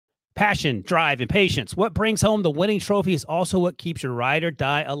Passion, drive, and patience. What brings home the winning trophy is also what keeps your ride or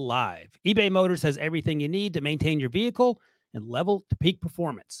die alive. eBay Motors has everything you need to maintain your vehicle and level to peak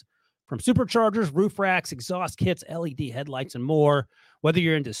performance. From superchargers, roof racks, exhaust kits, LED headlights, and more. Whether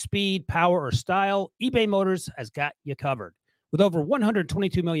you're into speed, power, or style, eBay Motors has got you covered. With over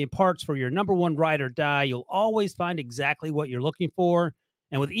 122 million parts for your number one ride or die, you'll always find exactly what you're looking for.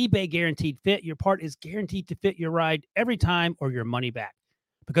 And with eBay Guaranteed Fit, your part is guaranteed to fit your ride every time or your money back.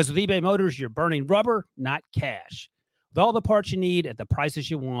 Because with eBay Motors, you're burning rubber, not cash. With all the parts you need at the prices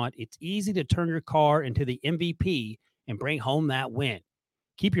you want, it's easy to turn your car into the MVP and bring home that win.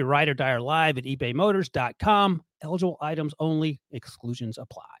 Keep your ride or die alive at ebaymotors.com. Eligible items only. Exclusions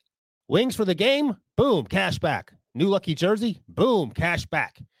apply. Wings for the game? Boom, cash back. New lucky jersey? Boom, cash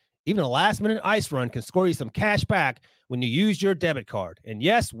back. Even a last-minute ice run can score you some cash back when you use your debit card. And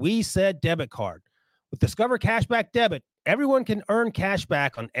yes, we said debit card. With Discover Cashback Debit, everyone can earn cash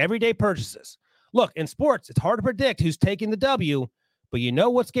back on everyday purchases. Look, in sports, it's hard to predict who's taking the W, but you know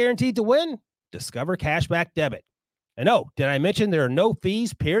what's guaranteed to win? Discover Cashback Debit. And oh, did I mention there are no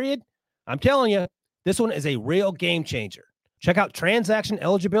fees, period? I'm telling you, this one is a real game changer. Check out transaction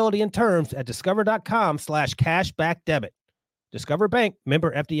eligibility and terms at discover.com/cashbackdebit. Discover Bank,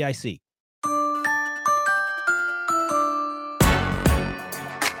 member FDIC.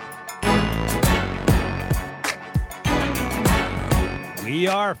 We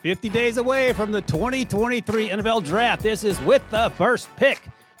are 50 days away from the 2023 NFL Draft. This is With the First Pick,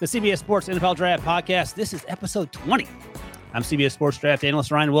 the CBS Sports NFL Draft podcast. This is episode 20. I'm CBS Sports Draft analyst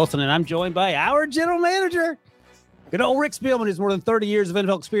Ryan Wilson, and I'm joined by our general manager, good old Rick Spielman, who's more than 30 years of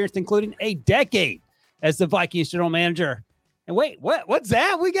NFL experience, including a decade as the Vikings general manager. And wait, what's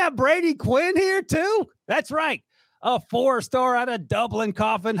that? We got Brady Quinn here too? That's right. A 4-star out of Dublin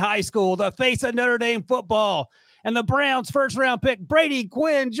Coffin High School, the face of Notre Dame football. And the Browns' first-round pick, Brady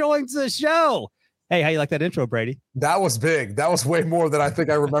Quinn, joins the show. Hey, how you like that intro, Brady? That was big. That was way more than I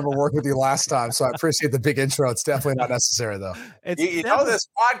think I remember working with you last time. So I appreciate the big intro. It's definitely not necessary, though. You know, this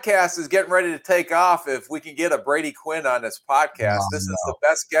podcast is getting ready to take off if we can get a Brady Quinn on this podcast. This is the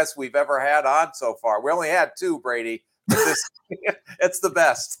best guest we've ever had on so far. We only had 2, Brady. It's the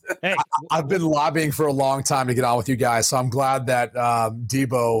best. Hey, I've been lobbying for a long time to get on with you guys, so I'm glad that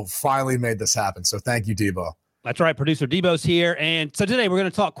Debo finally made this happen. So thank you, Debo. That's right. Producer Debo's here. And so today we're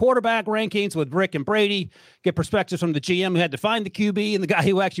going to talk quarterback rankings with Rick and Brady, get perspectives from the GM who had to find the QB and the guy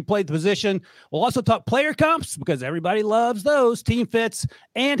who actually played the position. We'll also talk player comps because everybody loves those, team fits,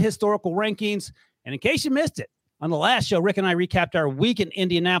 and historical rankings. And in case you missed it, on the last show, Rick and I recapped our week in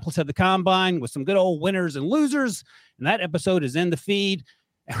Indianapolis at the Combine with some good old winners and losers. And that episode is in the feed.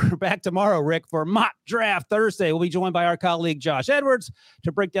 And we're back tomorrow, Rick, for Mock Draft Thursday. We'll be joined by our colleague Josh Edwards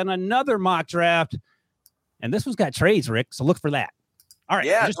to break down another mock draft. And this one's got trades, Rick, so look for that. All right.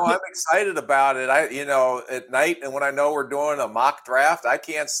 Yeah, I'm excited about it. At night, and when I know we're doing a mock draft, I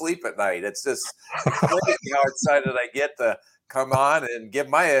can't sleep at night. It's just crazy how excited I get to come on and give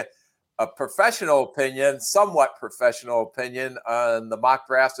my a professional opinion, somewhat professional opinion on the mock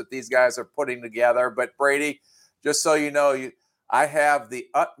drafts that these guys are putting together. But Brady, just so you know, I have the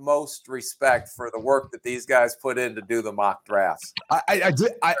utmost respect for the work that these guys put in to do the mock drafts. I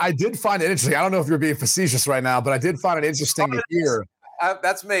did find it interesting. I don't know if you're being facetious right now, but I did find it interesting to hear.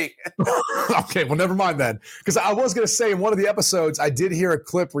 That's me. Okay, well, never mind then. Because I was going to say in one of the episodes, I did hear a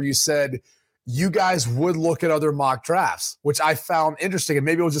clip where you said you guys would look at other mock drafts, which I found interesting. And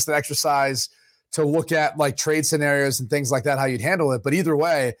maybe it was just an exercise to look at like trade scenarios and things like that, how you'd handle it. But either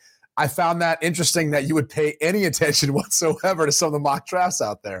way, I found that interesting that you would pay any attention whatsoever to some of the mock drafts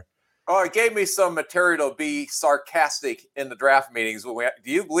out there. Oh, it gave me some material to be sarcastic in the draft meetings. Do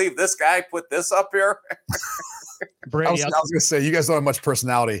you believe this guy put this up here? Brady, I was going to say, you guys don't have much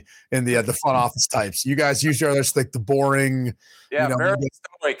personality in the front office types. You guys usually are just like the boring. Yeah, very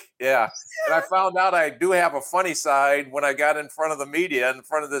stoic. Yeah. And I found out I do have a funny side when I got in front of the media, in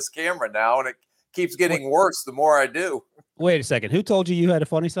front of this camera now, and it keeps getting worse the more I do. Wait a second. Who told you had a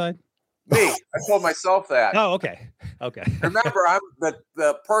funny side? Me. I told myself that. Oh, okay. Okay. Remember, I'm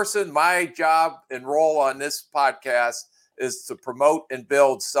the person, my job and role on this podcast is to promote and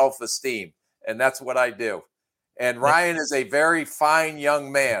build self-esteem. And that's what I do. And Ryan is a very fine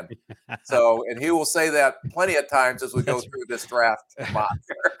young man. So, and he will say that plenty of times as we go through this draft mock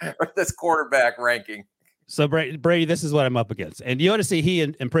or this quarterback ranking. So Brady, this is what I'm up against. And you want to see he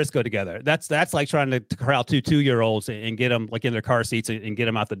and Prisco together. That's like trying to corral 2-year-olds and get them like in their car seats and get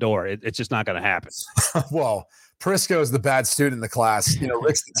them out the door. It's just not going to happen. Well, Prisco is the bad student in the class. You know,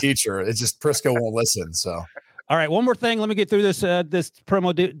 Rick's the teacher. It's just Prisco won't listen. So, all right, one more thing. Let me get through this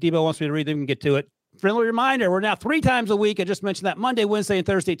promo Debo wants me to read. Then we can get to it. friendly reminder, we're now 3 times a week. I just mentioned that Monday, Wednesday, and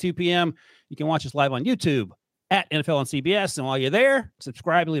Thursday, 2 p.m. You can watch us live on YouTube at NFL on CBS. And while you're there,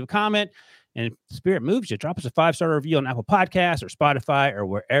 subscribe and leave a comment. And if Spirit moves you, drop us a 5-star review on Apple Podcasts or Spotify or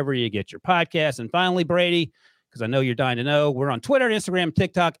wherever you get your podcasts. And finally, Brady, because I know you're dying to know, we're on Twitter, Instagram,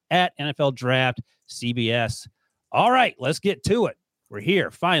 TikTok at NFL Draft CBS. All right, let's get to it. We're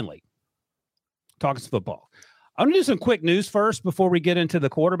here, finally, talking some football. I'm going to do some quick news first before we get into the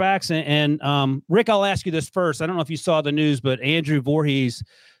quarterbacks. And Rick, I'll ask you this first. I don't know if you saw the news, but Andrew Voorhees,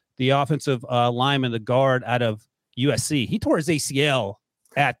 the offensive lineman, the guard out of USC, he tore his ACL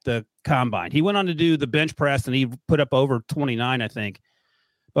at the combine. He went on to do the bench press, and he put up over 29, I think.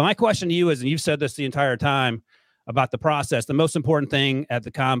 But my question to you is, and you've said this the entire time about the process, the most important thing at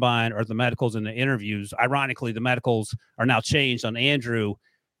the combine are the medicals and the interviews. Ironically, the medicals are now changed on Andrew.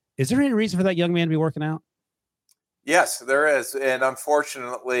 Is there any reason for that young man to be working out? Yes, there is. And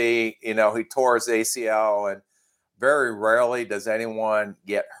unfortunately, he tore his ACL, and very rarely does anyone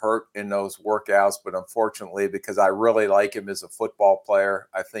get hurt in those workouts. But unfortunately, because I really like him as a football player,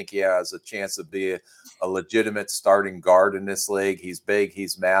 I think he has a chance to be a legitimate starting guard in this league. He's big,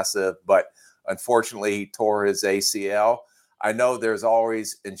 he's massive, but unfortunately, he tore his ACL. I know there's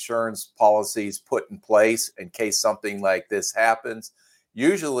always insurance policies put in place in case something like this happens.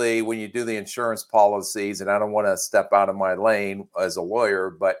 Usually when you do the insurance policies, and I don't want to step out of my lane as a lawyer,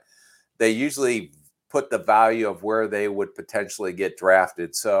 but they usually put the value of where they would potentially get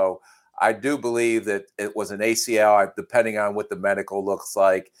drafted. So I do believe that it was an ACL, depending on what the medical looks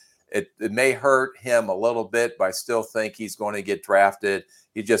like. It may hurt him a little bit, but I still think he's going to get drafted.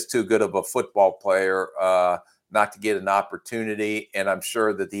 He's just too good of a football player not to get an opportunity. And I'm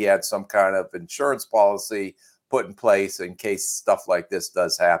sure that he had some kind of insurance policy put in place in case stuff like this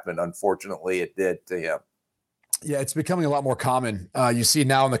does happen. Unfortunately, it did to him. Yeah, it's becoming a lot more common. You see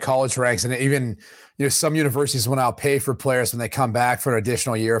now in the college ranks, and even some universities will now pay for players when they come back for an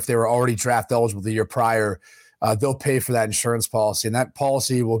additional year. If they were already draft eligible the year prior, they'll pay for that insurance policy, and that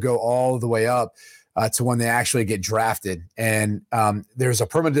policy will go all the way up to when they actually get drafted. And there's a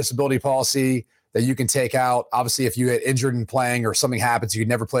permanent disability policy that you can take out. Obviously, if you get injured in playing or something happens, you can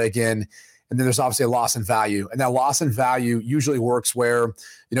never play again. And then there's obviously a loss in value. And that loss in value usually works where,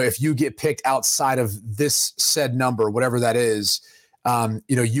 if you get picked outside of this said number, whatever that is,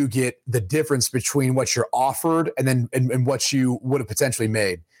 you get the difference between what you're offered and then and what you would have potentially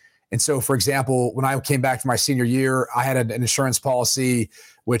made. And so, for example, when I came back for my senior year, I had an insurance policy,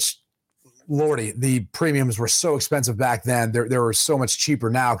 which, Lordy, the premiums were so expensive back then. They were so much cheaper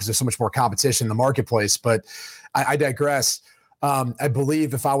now because there's so much more competition in the marketplace. But I digress. I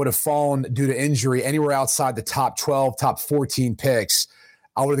believe if I would have fallen due to injury anywhere outside the top 12, top 14 picks,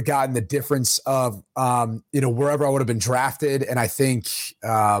 I would have gotten the difference of, wherever I would have been drafted. And I think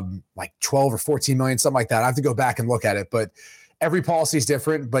like 12 or 14 million, something like that. I have to go back and look at it, but every policy is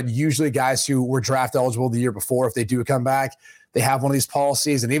different. But usually guys who were draft eligible the year before, if they do come back, they have one of these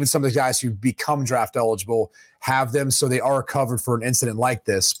policies. And even some of the guys who become draft eligible have them. So they are covered for an incident like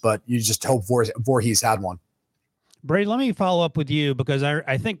this, but you just hope Voorhees had one. Brady, let me follow up with you because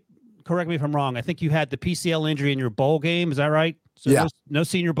I think, correct me if I'm wrong, I think you had the PCL injury in your bowl game. Is that right? So yeah. No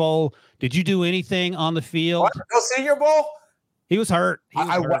Senior Bowl. Did you do anything on the field? What? No Senior Bowl? He was hurt.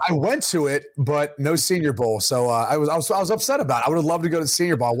 I went to it, but no Senior Bowl. So I was upset about it. I would have loved to go to the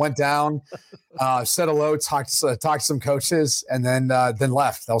Senior Bowl. I went down, said hello, talked to some coaches, and then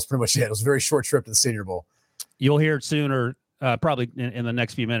left. That was pretty much it. It was a very short trip to the Senior Bowl. You'll hear it sooner, probably in the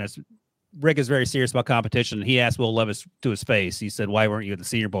next few minutes. Rick is very serious about competition. He asked Will Levis to his face. He said, "Why weren't you at the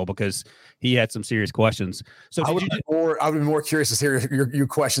Senior Bowl?" Because he had some serious questions. So I would have been more curious to hear your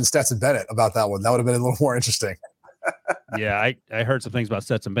question, Stetson Bennett, about that one. That would have been a little more interesting. Yeah, I heard some things about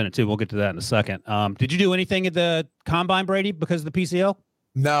Stetson Bennett too. We'll get to that in a second. Did you do anything at the combine, Brady, because of the PCL?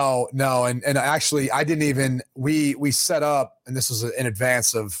 No. And actually I didn't even, we set up, and this was in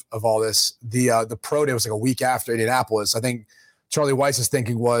advance of all this. The pro day was like a week after Indianapolis. I think Charlie Weiss's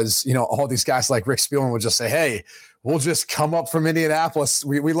thinking was, all these guys like Rick Spielman would just say, "Hey, we'll just come up from Indianapolis.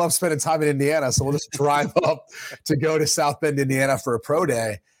 We love spending time in Indiana. So we'll just drive up to go to South Bend, Indiana for a pro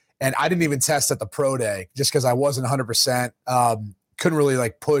day." And I didn't even test at the pro day just because I wasn't 100%. Couldn't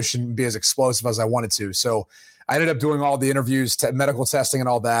really push and be as explosive as I wanted to. So I ended up doing all the interviews, medical testing and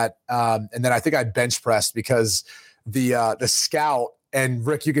all that. And then I think I bench pressed because the scout, and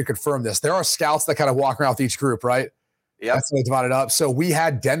Rick, you could confirm this, there are scouts that kind of walk around with each group, right? Yeah. That's how they divided up. So we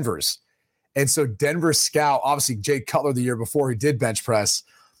had Denver's. And so Denver's scout, obviously Jay Cutler the year before, he did bench press.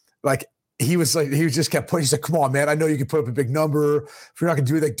 He just kept pushing. He's like, "Come on, man. I know you can put up a big number. If you're not going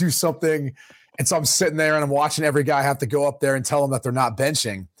to do it, do something." And so I'm sitting there and I'm watching every guy have to go up there and tell them that they're not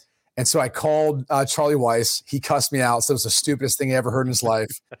benching. And so I called Charlie Weiss. He cussed me out. So it was the stupidest thing he ever heard in his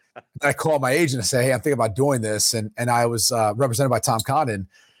life. And I called my agent and say, hey, I'm thinking about doing this. And I was represented by Tom Condon.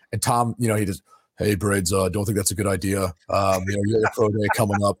 And Tom, he just, hey, Braids, don't think that's a good idea. You have a pro day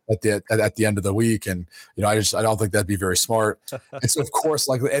coming up at the end of the week. And, I don't think that'd be very smart. And so, of course,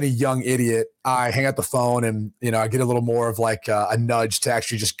 like any young idiot, I hang up the phone and, I get a little more of like a nudge to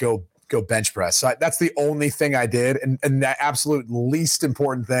actually just go bench press. So that's the only thing I did. And that absolute least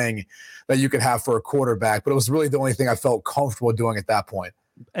important thing that you could have for a quarterback. But it was really the only thing I felt comfortable doing at that point.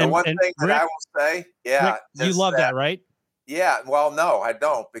 And one thing that I will say, Rick, you love that, right? Yeah. Well, no, I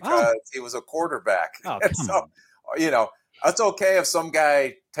don't, because he was a quarterback. Oh, come on. It's okay if some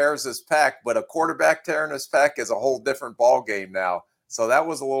guy tears his pec, but a quarterback tearing his pec is a whole different ball game now. So that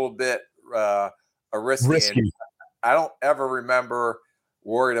was a little bit risky. I don't ever remember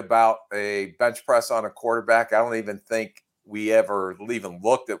worried about a bench press on a quarterback. I don't even think we ever even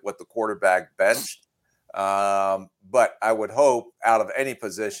looked at what the quarterback benched. But I would hope out of any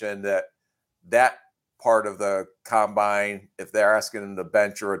position that part of the combine, if they're asking them to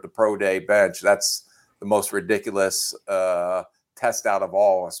bench or at the pro day bench, that's the most ridiculous test out of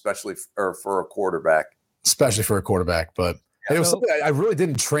all, especially for a quarterback. Especially for a quarterback. But it was something I really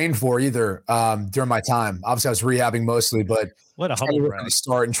didn't train for either during my time. Obviously, I was rehabbing mostly, but what a humble brag.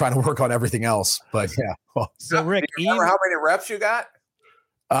 Start and trying to work on everything else. But yeah. Well, so Rick, do you remember how many reps you got?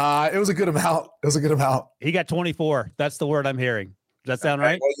 It was a good amount. He got 24. That's the word I'm hearing. Does that sound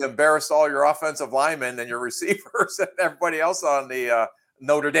right? Well, you embarrassed all your offensive linemen and your receivers and everybody else on the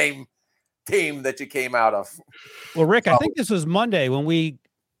Notre Dame team that you came out of. Well, Rick, I think this was Monday when we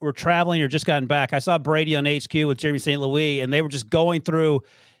were traveling or just gotten back. I saw Brady on HQ with Jeremy St. Louis, and they were just going through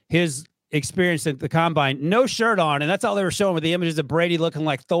his experience at the combine. No shirt on, and that's all they were showing with the images of Brady looking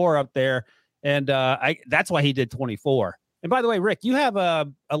like Thor up there. And that's why he did 24. And by the way, Rick, you have a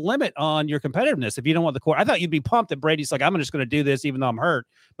limit on your competitiveness if you don't want the core. I thought you'd be pumped that Brady's like, I'm just going to do this even though I'm hurt.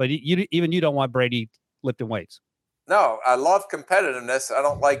 But you don't want Brady lifting weights. No, I love competitiveness. I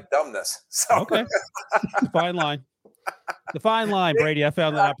don't like dumbness. So okay, fine line. The fine line, Brady. I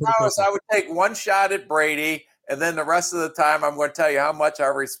found that out pretty quickly. I would take one shot at Brady, and then the rest of the time, I'm going to tell you how much I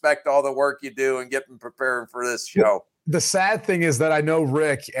respect all the work you do and getting prepared for this show. The sad thing is that I know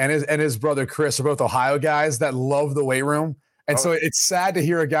Rick and his brother Chris are both Ohio guys that love the weight room. And so it's sad to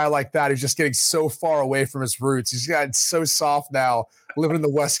hear a guy like that who's just getting so far away from his roots. He's gotten so soft now living in the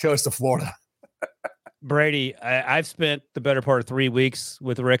West Coast of Florida. Brady, I've spent the better part of 3 weeks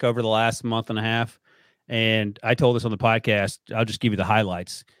with Rick over the last month and a half. And I told this on the podcast. I'll just give you the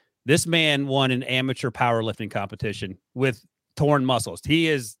highlights. This man won an amateur powerlifting competition with torn muscles. He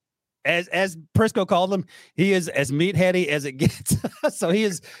is, as Prisco called him, he is as meatheady as it gets. So he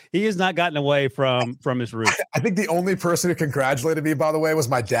has not gotten away from his roots. I think the only person who congratulated me, by the way, was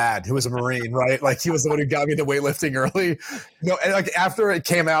my dad, who was a Marine, right? Like he was the one who got me into weightlifting early. And like after it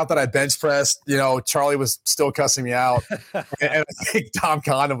came out that I bench pressed, Charlie was still cussing me out. And I think Tom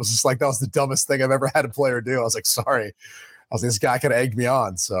Condon was just like, that was the dumbest thing I've ever had a player do. I was like, sorry. I was like, this guy could have egged me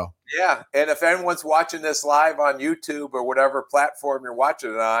on. So yeah. And if anyone's watching this live on YouTube or whatever platform you're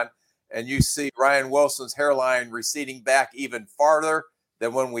watching it on, and you see Ryan Wilson's hairline receding back even farther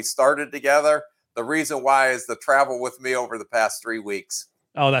than when we started together, the reason why is the travel with me over the past 3 weeks.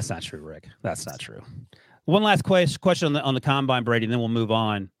 Oh, that's not true, Rick. That's not true. One last question on the combine, Brady, and then we'll move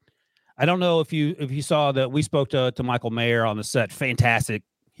on. I don't know if you saw that we spoke to Michael Mayer on the set. Fantastic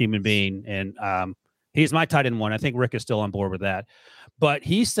human being, and he's my tight end one. I think Rick is still on board with that. But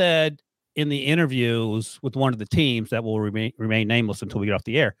he said in the interviews with one of the teams that will remain nameless until we get off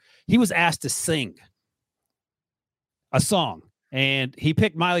the air, he was asked to sing a song, and he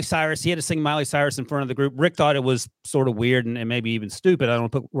picked Miley Cyrus. He had to sing Miley Cyrus in front of the group. Rick thought it was sort of weird and maybe even stupid. I don't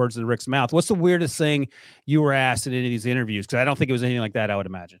want to put words in Rick's mouth. What's the weirdest thing you were asked in any of these interviews? Because I don't think it was anything like that, I would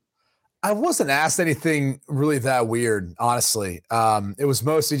imagine. I wasn't asked anything really that weird, honestly. It was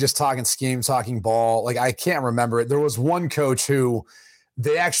mostly just talking scheme, talking ball. Like, I can't remember it. There was one coach who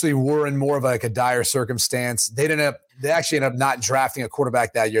they actually were in more of like a dire circumstance. They actually ended up not drafting a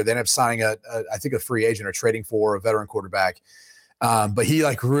quarterback that year. They ended up signing I think a free agent or trading for a veteran quarterback. But he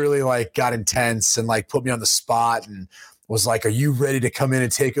really got intense and put me on the spot and was like, are you ready to come in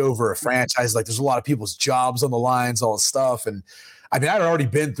and take over a franchise? Like, there's a lot of people's jobs on the lines, all this stuff. And I mean, I'd already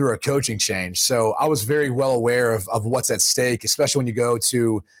been through a coaching change. So I was very well aware of what's at stake, especially when you go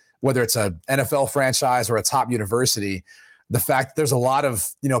to whether it's a NFL franchise or a top university. The fact that there's a lot of,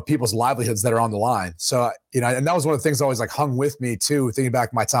 people's livelihoods that are on the line. So, and that was one of the things that always hung with me too, thinking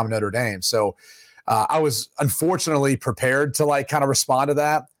back to my time at Notre Dame. So I was unfortunately prepared to kind of respond to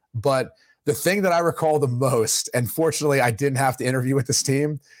that. But the thing that I recall the most, and fortunately I didn't have to interview with this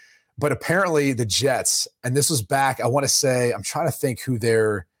team, But apparently the Jets, and this was back, I want to say, I'm trying to think who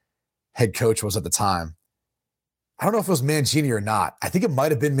their head coach was at the time. I don't know if it was Mangini or not. I think it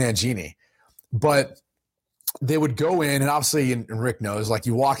might have been Mangini. But they would go in, and obviously, and Rick knows, like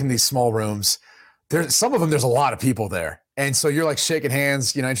you walk in these small rooms, some of them, there's a lot of people there. And so you're like shaking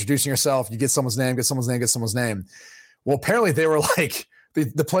hands, introducing yourself. You get someone's name, get someone's name, get someone's name. Well, apparently they were like,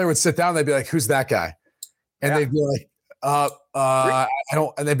 the player would sit down, and they'd be like, who's that guy? And they'd be like, I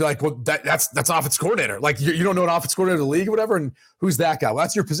don't, and they'd be like, well, that's offense coordinator. Like you don't know an offense coordinator in the league or whatever. And who's that guy? Well,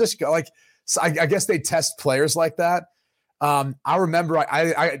 that's your position. Like, so I guess they test players like that. I remember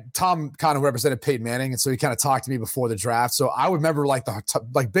Tom kind of represented Peyton Manning. And so he kind of talked to me before the draft. So I remember like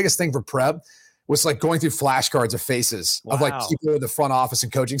the biggest thing for prep was like going through flashcards of faces of like people in the front office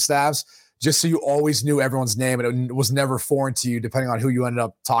and coaching staffs, just so you always knew everyone's name and it was never foreign to you depending on who you ended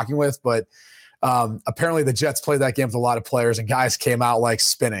up talking with. But apparently the Jets played that game with a lot of players and guys came out like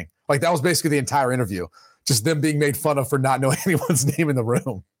spinning. Like that was basically the entire interview, just them being made fun of for not knowing anyone's name in the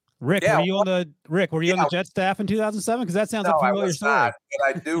room. Rick, were you on the Jet staff in 2007? Because that sounds like a familiar story. Not,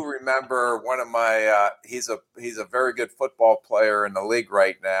 but I do remember one of my he's a very good football player in the league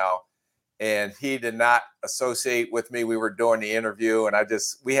right now, and he did not associate with me. We were doing the interview, and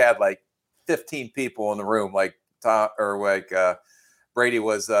we had like 15 people in the room, like Tom or like Brady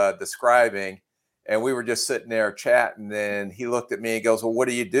was describing, and we were just sitting there chatting. And he looked at me and goes, "Well, what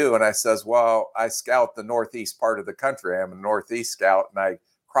do you do?" And I says, "Well, I scout the Northeast part of the country. I'm a Northeast scout, and I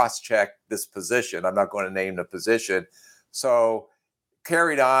cross-check this position." I'm not going to name the position. So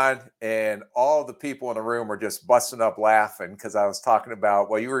carried on, and all the people in the room were just busting up laughing because I was talking about,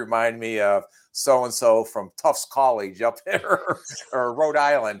 well, you remind me of so-and-so from Tufts College up there or Rhode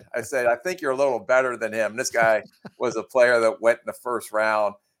Island. I said, I think you're a little better than him. This guy was a player that went in the first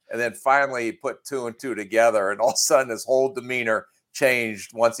round. And then finally he put 2 and 2 together, and all of a sudden his whole demeanor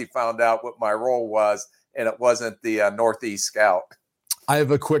changed once he found out what my role was, and it wasn't the Northeast scout. I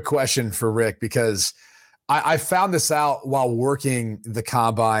have a quick question for Rick because I found this out while working the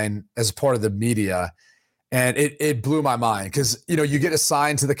combine as part of the media, and it blew my mind because, you get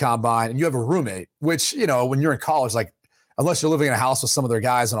assigned to the combine and you have a roommate, which, when you're in college, like unless you're living in a house with some of their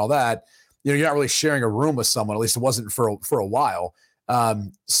guys and all that, you're not really sharing a room with someone. At least it wasn't for a while.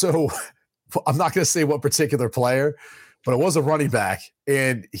 So I'm not going to say what particular player, but it was a running back.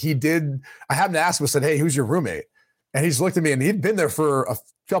 And I happened to ask him, I said, "Hey, who's your roommate?" And he's looked at me, and he'd been there for a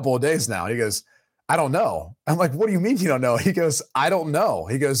couple of days now. He goes, "I don't know." I'm like, "What do you mean you don't know?" He goes, "I don't know."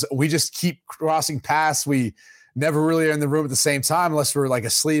 He goes, "We just keep crossing paths. We never really are in the room at the same time unless we're like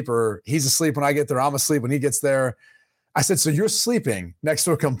asleep, or he's asleep when I get there, I'm asleep when he gets there." I said, "So you're sleeping next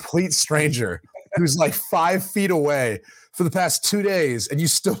to a complete stranger who's like 5 feet away for the past 2 days, and you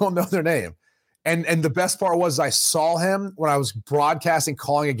still don't know their name?" And the best part was I saw him when I was broadcasting,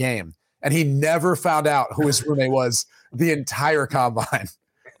 calling a game, and he never found out who his roommate was the entire combine.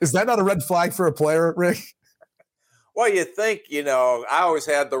 Is that not a red flag for a player, Rick? Well, you think, I always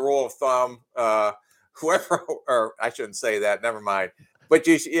had the rule of thumb, whoever, or I shouldn't say that, never mind. But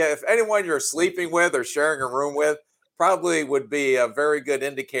if anyone you're sleeping with or sharing a room with, probably would be a very good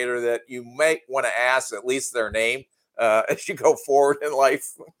indicator that you might want to ask at least their name as you go forward in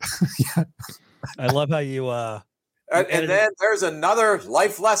life. Yeah. I love how you and then there's another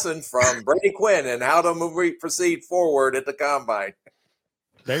life lesson from Brady Quinn and how to proceed forward at the combine.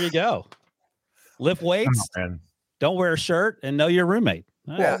 There you go. Lift weights, don't wear a shirt, and know your roommate.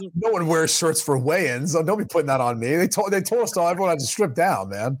 Yeah, no one wears shirts for weigh-ins. So don't be putting that on me. They told us all everyone had to strip down,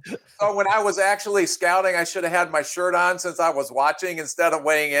 man. So when I was actually scouting, I should have had my shirt on since I was watching instead of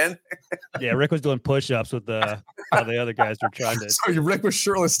weighing in. Yeah, Rick was doing push-ups with the other guys were trying to. So Rick was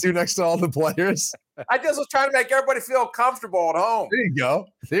shirtless too next to all the players. I just was trying to make everybody feel comfortable at home.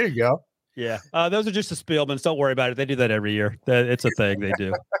 There you go. Yeah, those are just the Spielmans. Don't worry about it. They do that every year. It's a thing they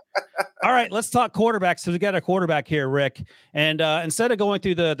do. All right, let's talk quarterbacks. So we got a quarterback here, Rick. And instead of going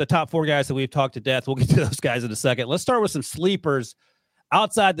through the top 4 guys that we've talked to death, we'll get to those guys in a second. Let's start with some sleepers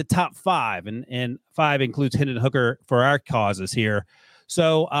outside the top 5, and 5 includes Hendon Hooker for our causes here.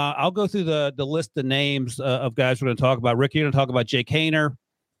 So I'll go through the list of names of guys we're going to talk about. Rick, you're going to talk about Jake Haener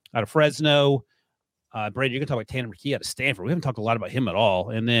out of Fresno. Brady, you're going to talk about Tanner McKee out of Stanford. We haven't talked a lot about him at all.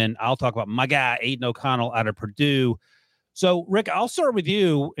 And then I'll talk about my guy, Aiden O'Connell out of Purdue. So, Rick, I'll start with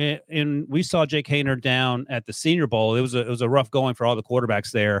you. And we saw Jake Haener down at the Senior Bowl. It was a rough going for all the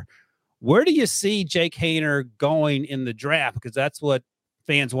quarterbacks there. Where do you see Jake Haener going in the draft? Because that's what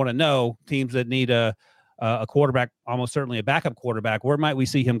fans want to know. Teams that need a quarterback, almost certainly a backup quarterback. Where might we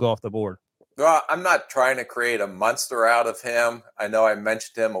see him go off the board? Well, I'm not trying to create a monster out of him. I know I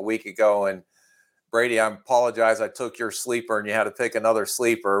mentioned him a week ago in Brady, I apologize. I took your sleeper and you had to take another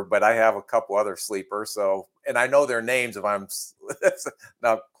sleeper, but I have a couple other sleepers. So, and I know their names if I'm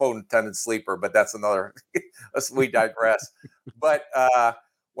not quote intended sleeper, but that's another, we digress. But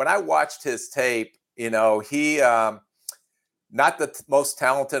when I watched his tape, he, not the most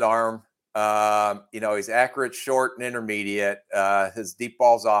talented arm, he's accurate, short and intermediate. His deep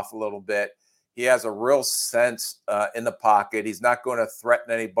ball's off a little bit. He has a real sense in the pocket. He's not going to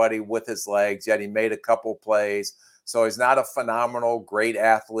threaten anybody with his legs, yet he made a couple plays. So he's not a phenomenal, great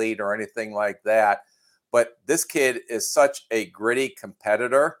athlete or anything like that. But this kid is such a gritty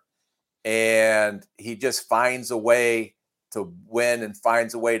competitor, and he just finds a way to win and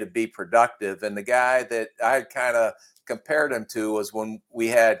finds a way to be productive. And the guy that I kind of compared him to was when we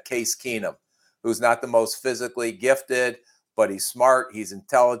had Case Keenum, who's not the most physically gifted, but he's smart, he's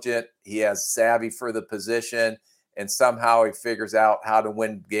intelligent, he has savvy for the position, and somehow he figures out how to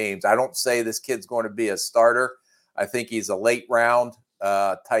win games. I don't say this kid's going to be a starter. I think he's a late round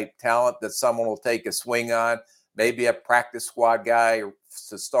type talent that someone will take a swing on, maybe a practice squad guy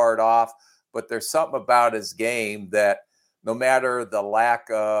to start off. But there's something about his game that no matter the lack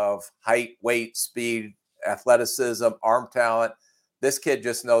of height, weight, speed, athleticism, arm talent, this kid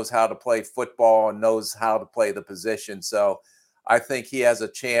just knows how to play football and knows how to play the position. So I think he has a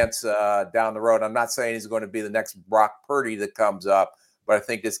chance down the road. I'm not saying he's going to be the next Brock Purdy that comes up, but I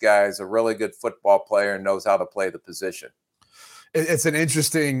think this guy is a really good football player and knows how to play the position. It's an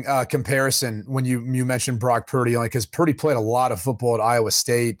interesting comparison when you mentioned Brock Purdy, only because Purdy played a lot of football at Iowa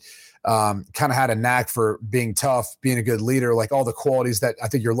State, kind of had a knack for being tough, being a good leader, like all the qualities that I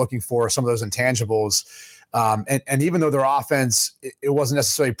think you're looking for, some of those intangibles. And even though their offense, it wasn't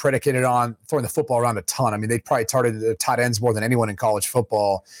necessarily predicated on throwing the football around a ton. I mean, they probably targeted the tight ends more than anyone in college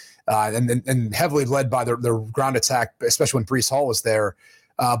football, and heavily led by their ground attack, especially when Breece Hall was there.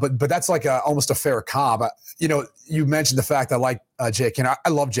 But that's like almost a fair comp. You mentioned the fact I like Jake Haener. I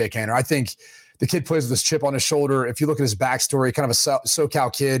love Jake Haener. I think the kid plays with this chip on his shoulder. If you look at his backstory, kind of a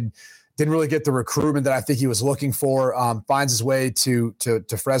SoCal kid, didn't really get the recruitment that I think he was looking for. Finds his way to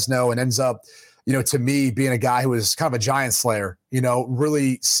Fresno and ends up, to me, being a guy who is kind of a giant slayer,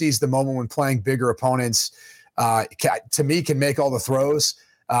 really sees the moment when playing bigger opponents, to me, can make all the throws.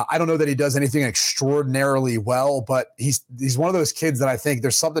 I don't know that he does anything extraordinarily well, but he's one of those kids that I think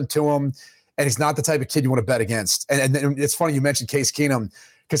there's something to him, and he's not the type of kid you want to bet against. And it's funny you mentioned Case Keenum,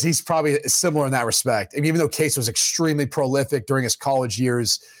 because he's probably similar in that respect. And even though Case was extremely prolific during his college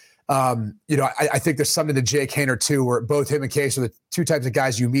years, I think there's something to Jake Haener too, where both him and Case are the two types of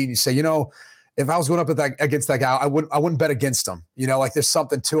guys you meet and you say, if I was going up against that guy, I wouldn't bet against him. Like there's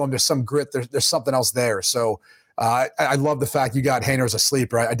something to him. There's some grit. There's something else there. So I love the fact you got Haener as a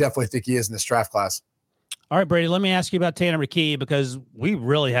sleeper. I definitely think he is in this draft class. All right, Brady, let me ask you about Tanner McKee, because we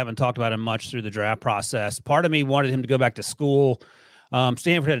really haven't talked about him much through the draft process. Part of me wanted him to go back to school.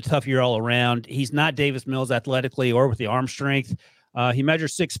 Stanford had a tough year all around. He's not Davis Mills athletically or with the arm strength. He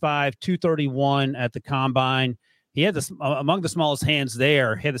measures 6'5", 231 at the combine. He had among the smallest hands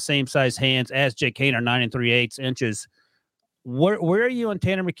there. He had the same size hands as Jake Haener, 9 3/8 inches. Where are you on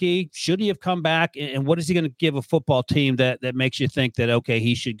Tanner McKee? Should he have come back? And what is he going to give a football team that makes you think that, okay,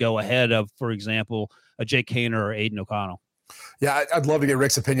 he should go ahead of, for example, a Jake Haener or Aiden O'Connell? Yeah, I'd love to get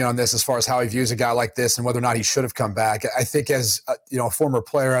Rick's opinion on this as far as how he views a guy like this and whether or not he should have come back. I think as a former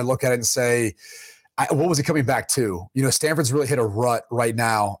player, I look at it and say, what was he coming back to? Stanford's really hit a rut right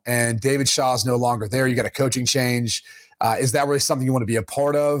now, and David Shaw's no longer there. You got a coaching change. Is that really something you want to be a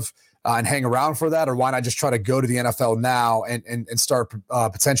part of and hang around for that? Or why not just try to go to the NFL now and start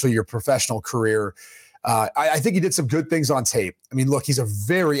potentially your professional career? I think he did some good things on tape. I mean, look, he's a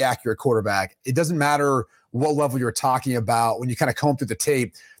very accurate quarterback. It doesn't matter what level you're talking about. When you kind of comb through the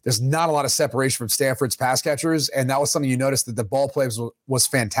tape, there's not a lot of separation from Stanford's pass catchers, and that was something you noticed, that the ball play was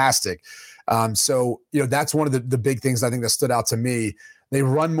fantastic. So that's one of the big things I think that stood out to me. They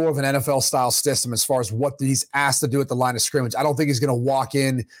run more of an NFL-style system as far as what he's asked to do at the line of scrimmage. I don't think he's going to walk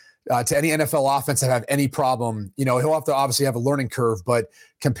in to any NFL offense and have any problem. He'll have to obviously have a learning curve, but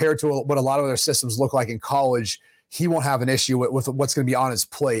compared to what a lot of other systems look like in college, he won't have an issue with what's going to be on his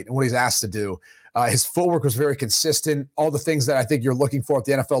plate and what he's asked to do. His footwork was very consistent. All the things that I think you're looking for at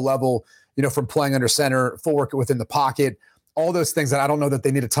the NFL level, from playing under center, footwork within the pocket, all those things that I don't know that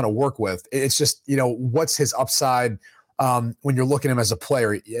they need a ton of work with. It's just, what's his upside when you're looking at him as a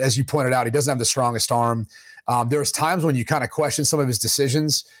player? As you pointed out, he doesn't have the strongest arm. There's times when you kind of question some of his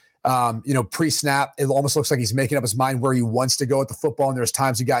decisions. Pre-snap, it almost looks like he's making up his mind where he wants to go with the football, and there's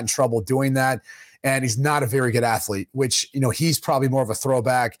times he got in trouble doing that. And he's not a very good athlete, which, he's probably more of a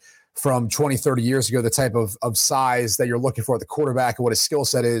throwback from 20, 30 years ago, the type of size that you're looking for at the quarterback and what his skill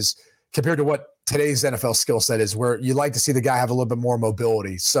set is compared to what today's NFL skill set is, where you like to see the guy have a little bit more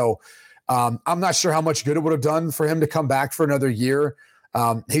mobility. So I'm not sure how much good it would have done for him to come back for another year.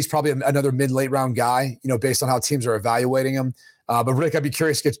 He's probably another mid-late round guy, based on how teams are evaluating him. But Rick, I'd be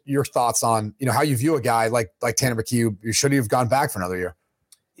curious to get your thoughts on, how you view a guy like Tanner McKee. Should he have gone back for another year?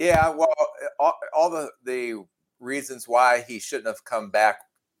 Yeah, well, all the reasons why he shouldn't have come back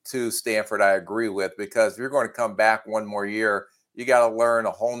to Stanford, I agree with, because if you're going to come back one more year, you got to learn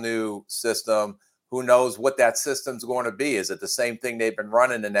a whole new system. Who knows what that system's going to be? Is it the same thing they've been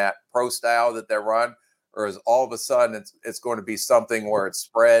running in that pro style that they run? Or is all of a sudden it's going to be something where it's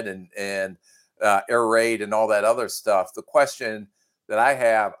spread and air raid and all that other stuff? The question that I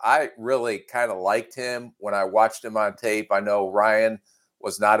have, I really kind of liked him when I watched him on tape. I know Ryan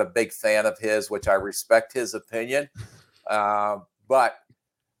was not a big fan of his, which I respect his opinion. But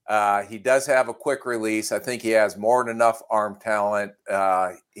he does have a quick release. I think he has more than enough arm talent.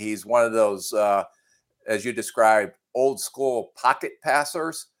 He's one of those, as you described, old school pocket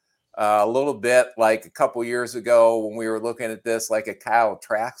passers. A little bit like a couple years ago when we were looking at this, like a Kyle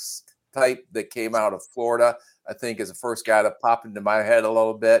Trask type that came out of Florida, I think is the first guy that popped into my head a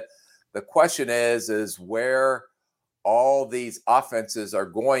little bit. The question is where all these offenses are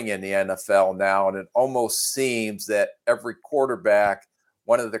going in the NFL now. And it almost seems that every quarterback,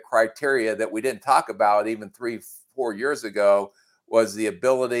 one of the criteria that we didn't talk about even 3-4 years ago was the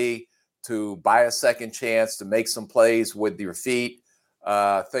ability to buy a second chance, to make some plays with your feet,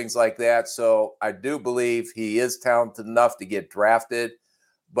 things like that. So I do believe he is talented enough to get drafted.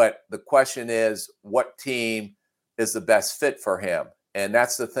 But the question is, what team is the best fit for him? And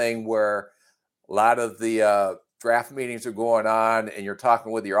that's the thing where a lot of the draft meetings are going on, and you're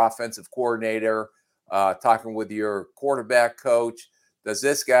talking with your offensive coordinator, talking with your quarterback coach. Does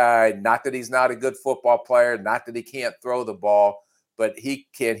this guy, not that he's not a good football player, not that he can't throw the ball, but he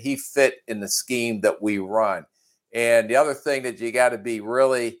fit in the scheme that we run? And the other thing that you got to be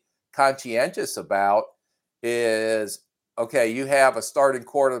really conscientious about is, okay, you have a starting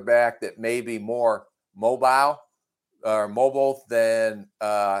quarterback that may be more mobile than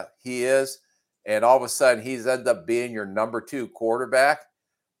he is, and all of a sudden he's ended up being your number 2 quarterback.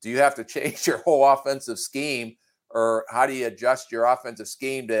 Do you have to change your whole offensive scheme, or how do you adjust your offensive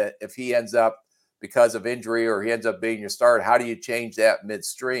scheme to, if he ends up, because of injury, or he ends up being your starter, how do you change that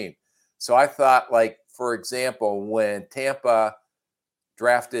midstream? So I thought, like, for example, when Tampa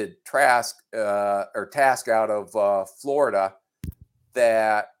drafted Trask out of Florida,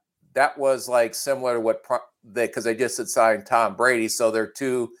 that was like similar to what because they just had signed Tom Brady, so they're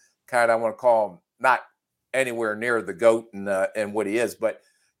two kind of, I want to call them, not anywhere near the GOAT and what he is, but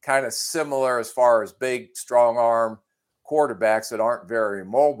kind of similar as far as big, strong arm quarterbacks that aren't very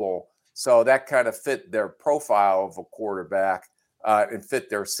mobile. So that kind of fit their profile of a quarterback and fit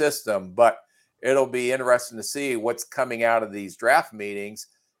their system. But it'll be interesting to see what's coming out of these draft meetings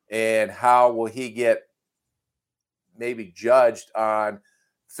and how will he get maybe judged on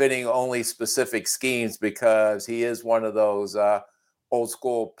fitting only specific schemes, because he is one of those old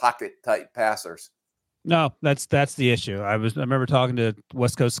school pocket type passers. No, that's the issue. I remember talking to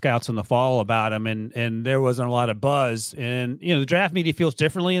West Coast scouts in the fall about him, and there wasn't a lot of buzz. And the draft media feels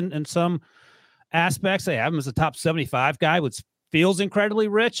differently in some aspects. They have him as a top 75 guy, which feels incredibly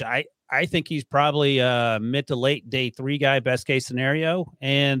rich. I think he's probably mid to late day 3 guy, best case scenario.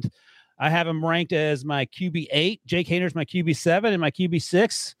 And I have him ranked as my QB 8. Jake Hayner's my QB 7, and my QB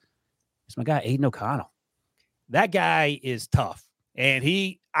 6 is my guy Aiden O'Connell. That guy is tough. And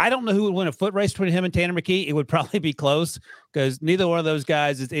I don't know who would win a foot race between him and Tanner McKee. It would probably be close, because neither one of those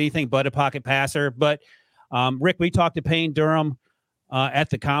guys is anything but a pocket passer. But Rick, we talked to Payne Durham at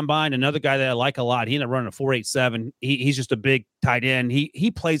the combine, another guy that I like a lot. He ended up running a 4.87. He's just a big tight end.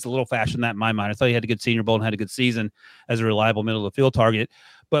 He plays a little faster than that in my mind. I thought he had a good Senior Bowl and had a good season as a reliable middle of the field target.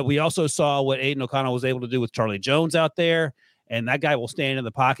 But we also saw what Aiden O'Connell was able to do with Charlie Jones out there. And that guy will stand in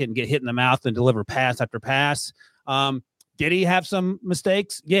the pocket and get hit in the mouth and deliver pass after pass. Did he have some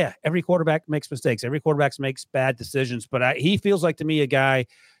mistakes? Yeah, every quarterback makes mistakes. Every quarterback makes bad decisions. But he feels like, to me, a guy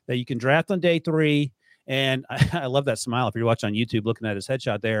that you can draft on day 3. And I love that smile. If you're watching on YouTube, looking at his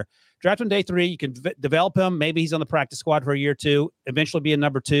headshot there, draft on day 3. You can develop him. Maybe he's on the practice squad for a year or 2, eventually be a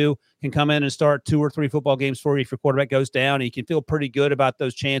number 2, can come in and start 2 or 3 football games for you if your quarterback goes down. And you can feel pretty good about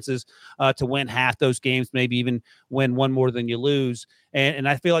those chances to win half those games, maybe even win one more than you lose. And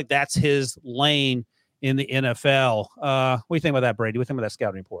I feel like that's his lane in the NFL. What do you think about that, Brady? What do you think about that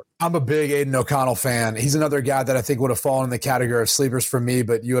scouting report? I'm a big Aiden O'Connell fan. He's another guy that I think would have fallen in the category of sleepers for me,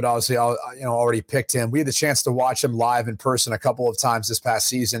 but you had obviously already picked him. We had the chance to watch him live in person a couple of times this past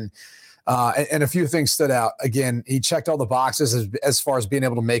season. And a few things stood out. Again, he checked all the boxes as far as being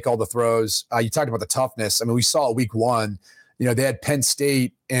able to make all the throws. You talked about the toughness. I mean, we saw it week 1. You know, they had Penn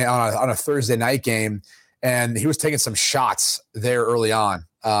State on a Thursday night game, and he was taking some shots there early on,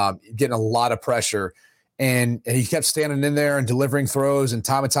 getting a lot of pressure. And he kept standing in there and delivering throws and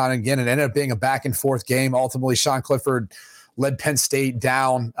time again. And ended up being a back and forth game. Ultimately, Sean Clifford led Penn State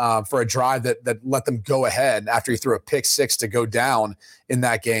down for a drive that let them go ahead after he threw a pick 6 to go down in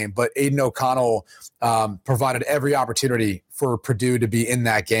that game. But Aiden O'Connell provided every opportunity for Purdue to be in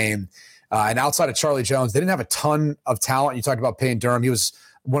that game. And outside of Charlie Jones, they didn't have a ton of talent. You talked about Payne Durham. He was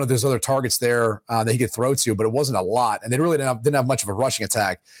one of those other targets there that he could throw to, but it wasn't a lot. And they really didn't have much of a rushing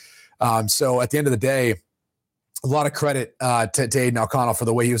attack. So at the end of the day, a lot of credit to Aiden O'Connell for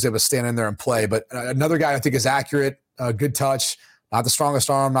the way he was able to stand in there and play. But another guy I think is accurate, good touch, not the strongest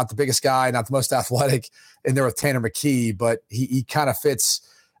arm, not the biggest guy, not the most athletic in there with Tanner McKee, but he kind of fits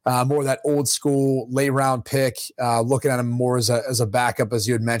more of that old school late round pick, looking at him more as a backup, as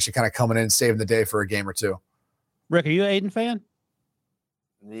you had mentioned, kind of coming in and saving the day for a game or two. Rick, are you an Aiden fan?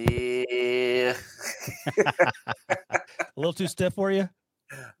 Yeah. A little too stiff for you?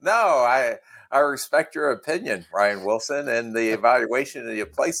 No, I respect your opinion, Ryan Wilson, and the evaluation that you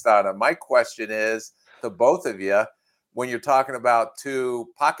placed on him. My question is to both of you, when you're talking about two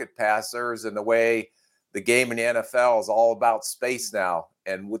pocket passers and the way the game in the NFL is all about space now,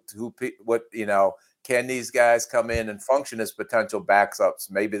 and what can these guys come in and function as potential backups?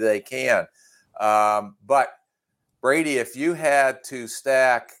 Maybe they can. But Brady, if you had to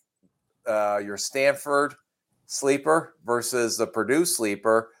stack your Stanford sleeper versus the Purdue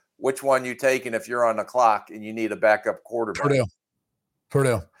sleeper, which one you taking if you're on the clock and you need a backup quarterback?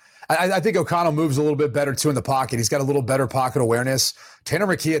 Purdue. I think O'Connell moves a little bit better too in the pocket. He's got a little better pocket awareness. Tanner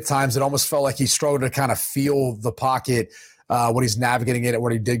McKee at times, it almost felt like he struggled to kind of feel the pocket when he's navigating it,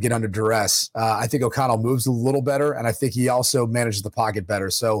 when he did get under duress. I think O'Connell moves a little better, and I think he also manages the pocket better.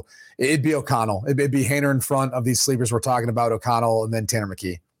 So it'd be O'Connell. It'd be Haener in front of these sleepers we're talking about, O'Connell, and then Tanner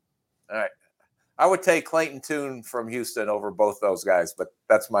McKee. All right. I would take Clayton Tune from Houston over both those guys, but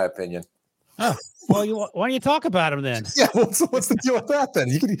that's my opinion. Oh, well, why don't you talk about him then? Yeah, what's the deal with that then?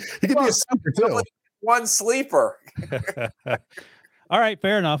 He could be a sleeper too. One sleeper. All right,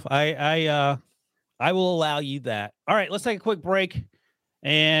 fair enough. I will allow you that. All right, let's take a quick break,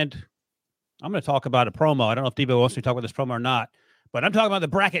 and I'm going to talk about a promo. I don't know if Debo wants to talk about this promo or not, but I'm talking about the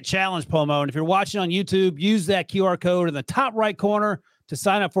Bracket Challenge promo. And if you're watching on YouTube, use that QR code in the top right corner to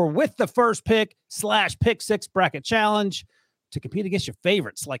sign up for With the First Pick /Pick 6 Bracket Challenge to compete against your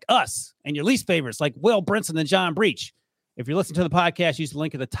favorites like us and your least favorites like Will Brinson and John Breach. If you're listening to the podcast, use the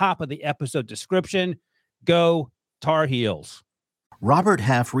link at the top of the episode description. Go Tar Heels. Robert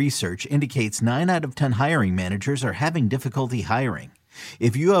Half research indicates 9 out of 10 hiring managers are having difficulty hiring.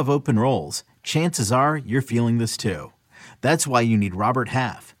 If you have open roles, chances are you're feeling this too. That's why you need Robert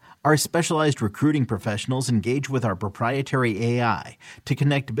Half. Our specialized recruiting professionals engage with our proprietary AI to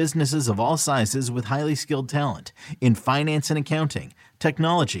connect businesses of all sizes with highly skilled talent in finance and accounting,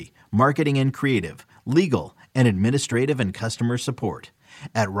 technology, marketing and creative, legal, and administrative and customer support.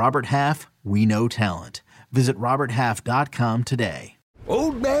 At Robert Half, we know talent. Visit roberthalf.com today.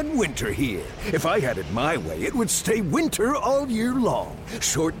 Old Man Winter here. If I had it my way, it would stay winter all year long.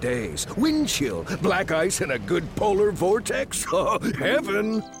 Short days, wind chill, black ice, and a good polar vortex. Oh,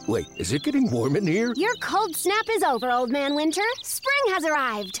 heaven. Wait, is it getting warm in here? Your cold snap is over, Old Man Winter. Spring has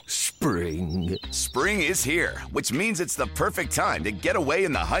arrived. Spring. Spring is here, which means it's the perfect time to get away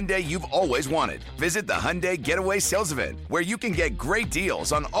in the Hyundai you've always wanted. Visit the Hyundai Getaway Sales Event, where you can get great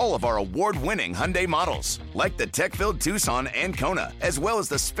deals on all of our award-winning Hyundai models, like the tech-filled Tucson and Kona, as well as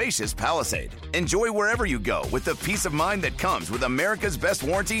the spacious Palisade. Enjoy wherever you go with the peace of mind that comes with America's best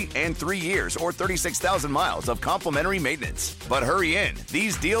warranty and 3 years or 36,000 miles of complimentary maintenance. But hurry in,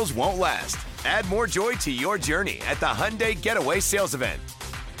 these deals won't last. Add more joy to your journey at the Hyundai Getaway Sales Event.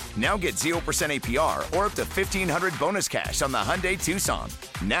 Now get 0% APR or up to $1,500 bonus cash on the Hyundai Tucson.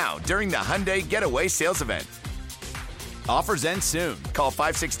 Now, during the Hyundai Getaway Sales Event. Offers end soon. Call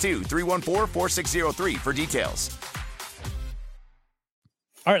 562-314-4603 for details.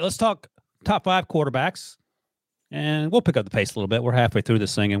 All right, let's talk top 5 quarterbacks, and we'll pick up the pace a little bit. We're halfway through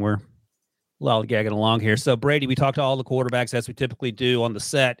this thing, and we're lollygagging along here. So, Brady, we talked to all the quarterbacks as we typically do on the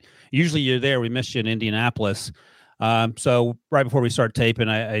set. Usually you're there. We missed you in Indianapolis. So right before we start taping,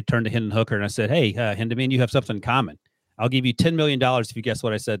 I turned to Hendon Hooker, and I said, hey, Hendon, me and you have something in common. I'll give you $10 million if you guess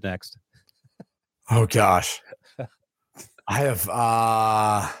what I said next. Oh, gosh. I have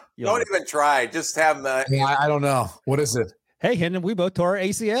Don't even try. Just have the. I don't know. What is it? Hey, Hendon, we both tore our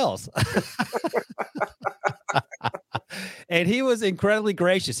ACLs. And he was incredibly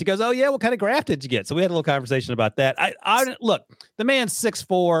gracious. He goes, "Oh yeah, what kind of graft did you get?" So we had a little conversation about that. I look, the man's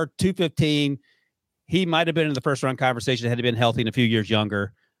 6'4", 215. He might have been in the first round conversation had he been healthy and a few years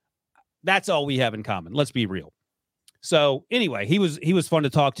younger. That's all we have in common. Let's be real. So anyway, he was fun to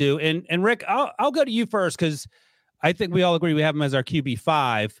talk to. And Rick, I'll go to you first because I think we all agree we have him as our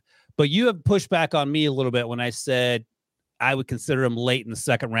QB5. But you have pushed back on me a little bit when I said I would consider him late in the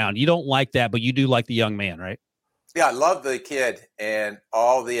second round. You don't like that, but you do like the young man, right? Yeah, I love the kid and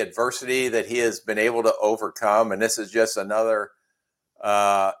all the adversity that he has been able to overcome. And this is just another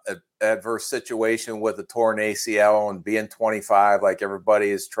adverse situation with a torn ACL and being 25, like everybody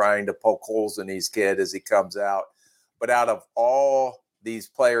is trying to poke holes in his kid as he comes out. But out of all these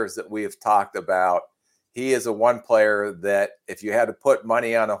players that we have talked about, he is a one player that if you had to put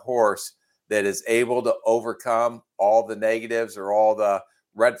money on a horse that is able to overcome all the negatives or all the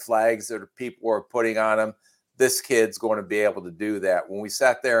red flags that people are putting on him, this kid's going to be able to do that. When we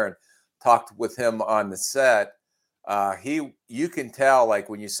sat there and talked with him on the set, you can tell, like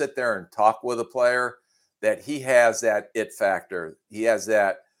when you sit there and talk with a player, that he has that it factor. He has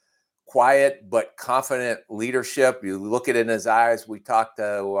that quiet but confident leadership. You look at it in his eyes. We talked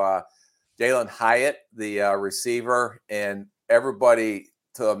to Jalen Hyatt, the receiver, and everybody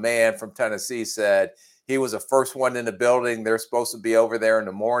to a man from Tennessee said he was the first one in the building. They're supposed to be over there in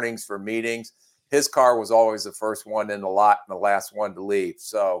the mornings for meetings. His car was always the first one in the lot and the last one to leave.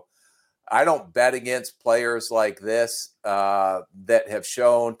 So I don't bet against players like this that have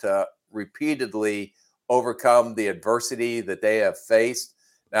shown to repeatedly overcome the adversity that they have faced.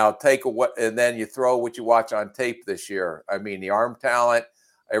 Now and then you throw what you watch on tape this year. I mean, the arm talent,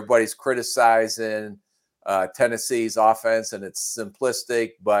 everybody's criticizing Tennessee's offense and it's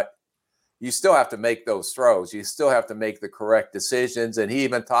simplistic, but you still have to make those throws. You still have to make the correct decisions. And he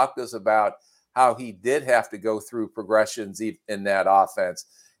even talked to us about how he did have to go through progressions in that offense.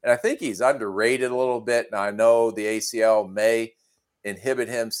 And I think he's underrated a little bit. Now, I know the ACL may inhibit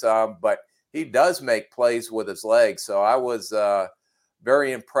him some, but he does make plays with his legs. So I was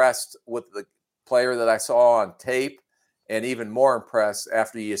very impressed with the player that I saw on tape, and even more impressed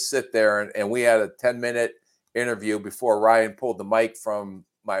after you sit there. And we had a 10-minute interview before Ryan pulled the mic from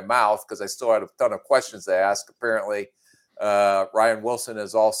my mouth because I still had a ton of questions to ask. Apparently, Ryan Wilson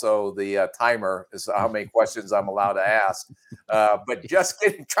is also the timer as how many questions I'm allowed to ask. But just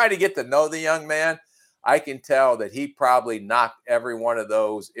trying to get to know the young man, I can tell that he probably knocked every one of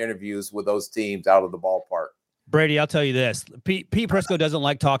those interviews with those teams out of the ballpark. Brady, I'll tell you this: Pete Prisco doesn't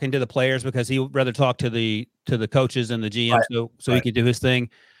like talking to the players because he would rather talk to the coaches and the GM, right. so he can do his thing.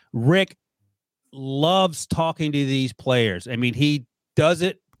 Rick loves talking to these players. I mean, he does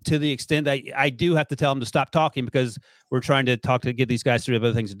it to the extent that I do have to tell him to stop talking because we're trying to get these guys through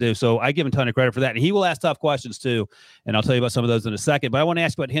other things to do. So I give him a ton of credit for that. And he will ask tough questions too. And I'll tell you about some of those in a second. But I want to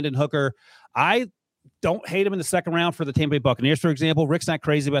ask you about Hendon Hooker. I don't hate him in the second round for the Tampa Bay Buccaneers, for example. Rick's not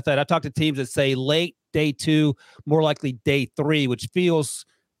crazy about that. I talked to teams that say late day 2, more likely day 3, which feels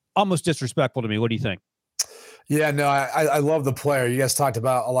almost disrespectful to me. What do you think? Yeah, no, I love the player. You guys talked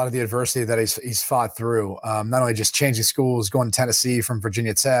about a lot of the adversity that he's fought through. Not only just changing schools, going to Tennessee from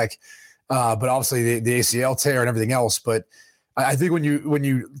Virginia Tech, but obviously the ACL tear and everything else. But I think when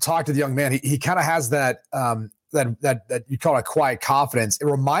you talk to the young man, he kind of has that you call it quiet confidence. It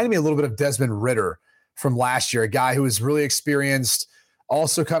reminded me a little bit of Desmond Ridder from last year, a guy who was really experienced,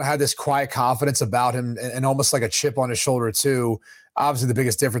 also kind of had this quiet confidence about him and almost like a chip on his shoulder too. Obviously, the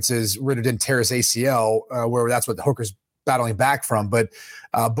biggest difference is Ridder didn't tear his ACL, where that's what Hooker's battling back from. But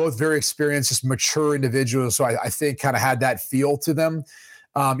both very experienced, just mature individuals. So I think kind of had that feel to them.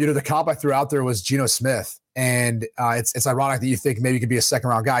 The comp I threw out there was Geno Smith. And it's ironic that you think maybe he could be a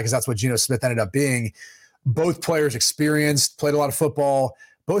second-round guy because that's what Geno Smith ended up being. Both players experienced, played a lot of football.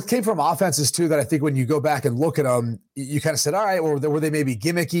 Both came from offenses, too, that I think when you go back and look at them, you kind of said, all right, well, were they maybe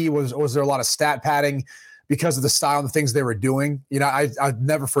gimmicky? Was there a lot of stat padding because of the style and the things they were doing? I'd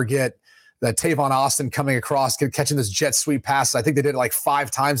never forget that Tavon Austin coming across, catching this jet sweep pass. I think they did it like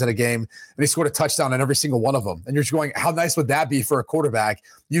 5 times in a game, and he scored a touchdown on every single one of them. And you're just going, how nice would that be for a quarterback?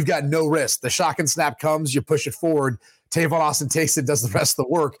 You've got no risk. The shotgun snap comes, you push it forward. Tavon Austin takes it, does the rest of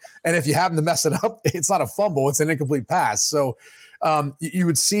the work. And if you happen to mess it up, it's not a fumble, it's an incomplete pass. So you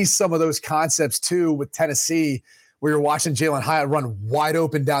would see some of those concepts too with Tennessee, where you're watching Jalen Hyatt run wide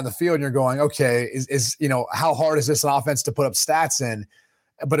open down the field and you're going, okay, is how hard is this an offense to put up stats in?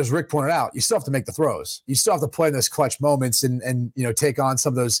 But as Rick pointed out, you still have to make the throws. You still have to play in those clutch moments and take on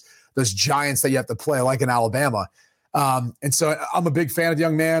some of those giants that you have to play, like in Alabama. And so I'm a big fan of the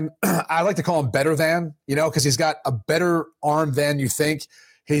young man. I like to call him better than, because he's got a better arm than you think.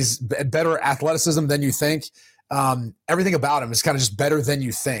 He's better athleticism than you think. everything about him is kind of just better than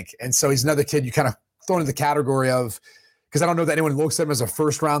you think. And so he's another kid you kind of throw into the category of, because I don't know that anyone looks at him as a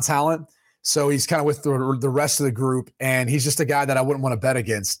first-round talent. So he's kind of with the rest of the group, and he's just a guy that I wouldn't want to bet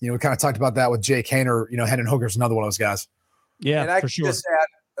against. We kind of talked about that with Jake Haener. Hendon Hooker's another one of those guys. Yeah, and I for sure. Just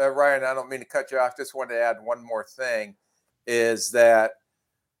add, Ryan, I don't mean to cut you off. Just wanted to add one more thing, is that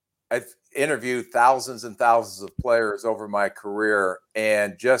I've interviewed thousands and thousands of players over my career,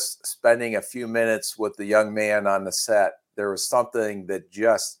 and just spending a few minutes with the young man on the set, there was something that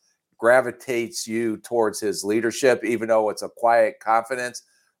just gravitates you towards his leadership, even though it's a quiet confidence.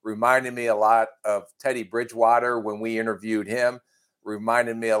 Reminded me a lot of Teddy Bridgewater when we interviewed him.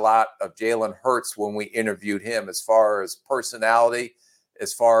 Reminded me a lot of Jalen Hurts when we interviewed him, as far as personality,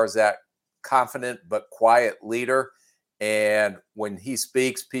 as far as that confident but quiet leader. And when he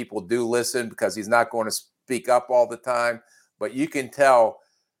speaks, people do listen, because he's not going to speak up all the time. But you can tell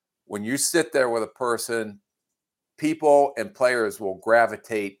when you sit there with a person, people and players will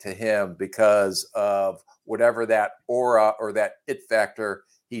gravitate to him because of whatever that aura or that it factor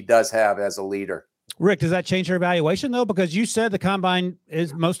he does have as a leader. Rick, does that change your evaluation, though? Because you said the combine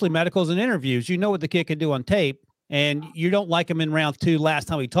is mostly medicals and interviews. You know what the kid can do on tape, and you don't like him in round 2 last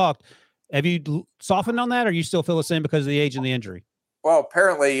time we talked. Have you softened on that, or you still feel the same because of the age and the injury? Well,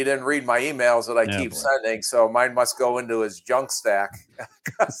 apparently you didn't read my emails that I keep sending, so mine must go into his junk stack,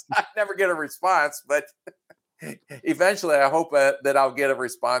 because I never get a response. But eventually I hope that I'll get a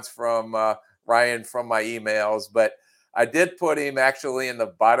response from Ryan from my emails. But I did put him actually in the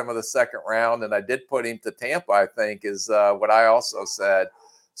bottom of the second round, and I did put him to Tampa, I think, is what I also said.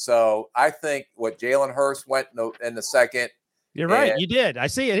 So I think what Jalen Hurts went in the second. You're right. You did. I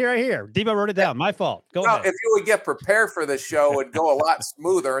see it right here. Debo wrote it down. My fault. Go ahead. If you would get prepared for the show, it'd go a lot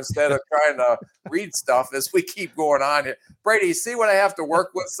smoother instead of trying to read stuff as we keep going on here. Brady, you see what I have to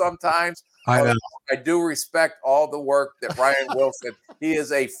work with sometimes? I know. I do respect all the work that Ryan Wilson. He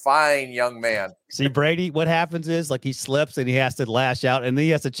is a fine young man. See, Brady, what happens is, like, he slips and he has to lash out, and then he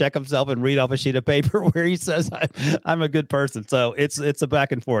has to check himself and read off a sheet of paper where he says, I'm a good person. So it's a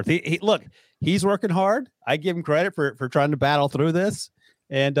back and forth. Look, he's working hard. I give him credit for trying to battle through this.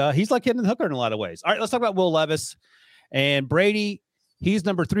 And he's like Hendon Hooker in a lot of ways. All right, let's talk about Will Levis. And Brady, he's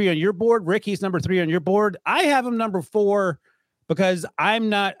number 3 on your board. Rick, he's number 3 on your board. I have him number 4 because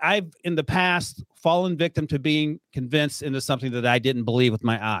I've in the past fallen victim to being convinced into something that I didn't believe with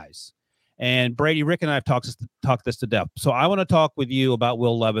my eyes. And Brady, Rick, and I have talked this to death. So I want to talk with you about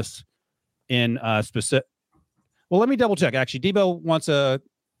Will Levis in specific. Well, let me double check. Actually, Debo wants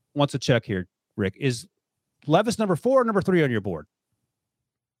a check here. Rick, is Levis number 4 or number 3 on your board?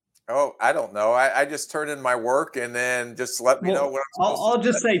 Oh, I don't know. I just turn in my work and then just let me know what I'm I'll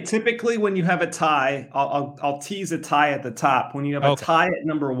just say, typically when you have a tie, I'll tease a tie at the top. When you have a tie at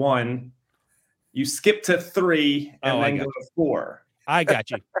number 1, you skip to 3 and then go to 4. I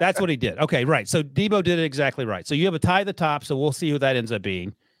got you. That's what he did. Okay, right. So Debo did it exactly right. So you have a tie at the top, so we'll see who that ends up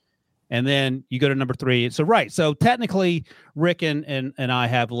being. And then you go to number 3. So right. So technically, Rick and I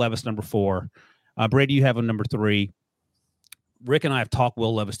have Levis number 4. Brady, you have him number 3. Rick and I have talked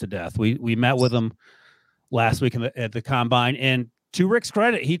Will Levis to death. We met with him last week at the combine, and to Rick's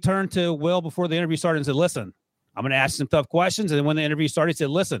credit, he turned to Will before the interview started and said, "Listen, I'm going to ask some tough questions." And then when the interview started, he said,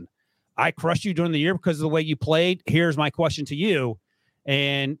 "Listen, I crushed you during the year because of the way you played. Here's my question to you."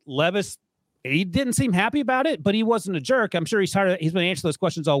 And Levis, he didn't seem happy about it, but he wasn't a jerk. I'm sure he's tired. He's been answering those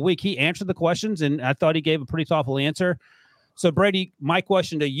questions all week. He answered the questions, and I thought he gave a pretty thoughtful answer. So Brady, my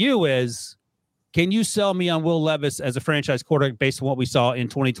question to you is, can you sell me on Will Levis as a franchise quarterback based on what we saw in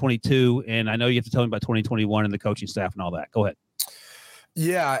 2022? And I know you have to tell me about 2021 and the coaching staff and all that. Go ahead.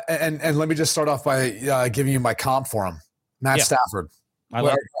 Yeah, and let me just start off by giving you my comp for him, Matt Stafford.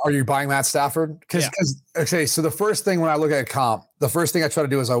 Are you buying Matt Stafford? Because okay, so the first thing when I look at a comp, the first thing I try to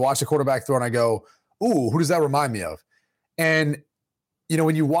do is I watch a quarterback throw and I go, "Ooh, who does that remind me of?" And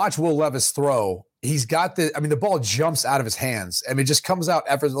when you watch Will Levis throw, he's got the ball jumps out of his hands. I mean, it just comes out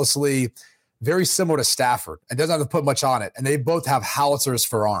effortlessly. Very similar to Stafford, and doesn't have to put much on it. And they both have howitzers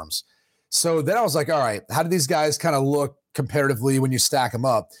for arms. So then I was like, all right, how do these guys kind of look comparatively when you stack them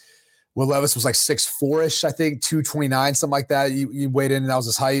up? Will Levis was like 6'4"-ish, I think, 229, something like that. You weighed in, and that was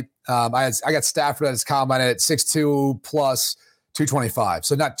his height. I got Stafford at his combine at 6'2" plus 225.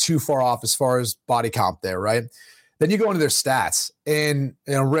 So not too far off as far as body comp there, right? Then you go into their stats. And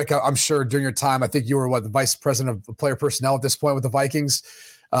Rick, I'm sure during your time, I think you were the vice president of player personnel at this point with the Vikings.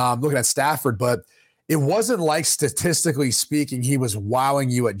 Looking at Stafford, but it wasn't like, statistically speaking, he was wowing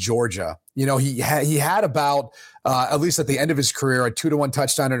you at Georgia. He had about, at least at the end of his career, a 2-to-1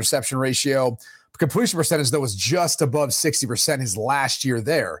 touchdown interception ratio. Completion percentage, though, was just above 60% his last year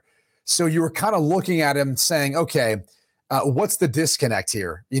there. So you were kind of looking at him saying, okay, what's the disconnect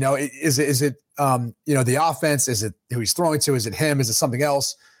here? Is it the offense? Is it who he's throwing to? Is it him? Is it something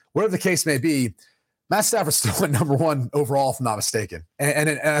else? Whatever the case may be, Matt Stafford's still at number one overall, if I'm not mistaken. And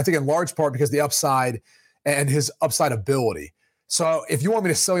I think in large part because the upside and his upside ability. So if you want me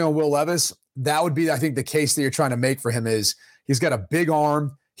to sell you on Will Levis, that would be, I think, the case that you're trying to make for him is he's got a big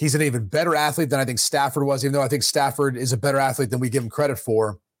arm. He's an even better athlete than I think Stafford was, even though I think Stafford is a better athlete than we give him credit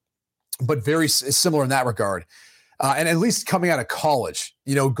for, but very similar in that regard. And at least coming out of college,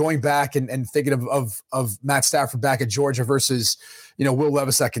 going back and thinking of Matt Stafford back at Georgia versus, Will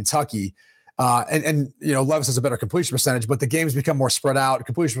Levis at Kentucky. Levis has a better completion percentage, but the games become more spread out.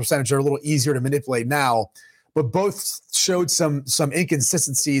 Completion percentage are a little easier to manipulate now, but both showed some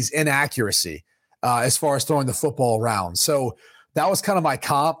inconsistencies in accuracy as far as throwing the football around. So that was kind of my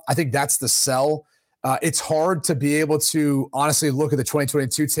comp. I think that's the sell. It's hard to be able to honestly look at the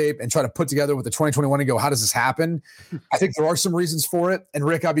 2022 tape and try to put together with the 2021 and go, how does this happen? I think there are some reasons for it. And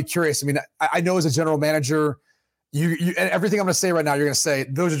Rick, I'd be curious. I mean, I know as a general manager, you and everything I'm going to say right now, you're going to say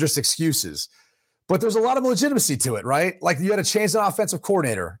those are just excuses, but there's a lot of legitimacy to it, right? Like you had to change the offensive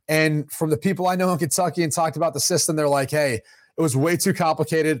coordinator. And from the people I know in Kentucky and talked about the system, they're like, hey, it was way too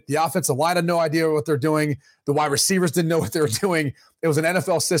complicated. The offensive line had no idea what they're doing. The wide receivers didn't know what they were doing. It was an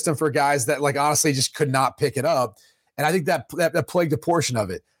NFL system for guys that honestly just could not pick it up. And I think that plagued a portion of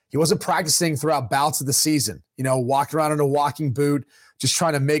it. He wasn't practicing throughout bouts of the season, walking around in a walking boot, just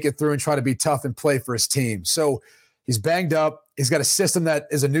trying to make it through and try to be tough and play for his team. So he's banged up. He's got a system that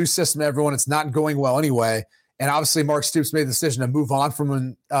is a new system to everyone. It's not going well anyway. And obviously Mark Stoops made the decision to move on from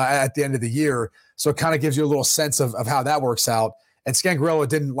him at the end of the year. So it kind of gives you a little sense of how that works out. And Scangarello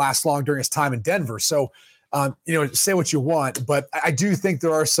didn't last long during his time in Denver. So, say what you want, but I do think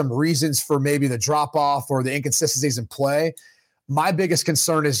there are some reasons for maybe the drop-off or the inconsistencies in play. My biggest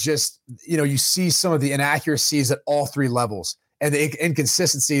concern is just, you see some of the inaccuracies at all three levels and the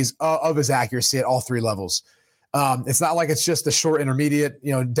inconsistencies of his accuracy at all three levels. It's not like it's just the short intermediate,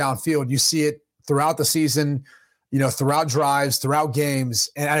 downfield. You see it throughout the season, throughout drives, throughout games.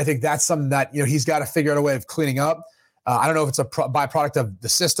 And I think that's something that, he's got to figure out a way of cleaning up. I don't know if it's a byproduct of the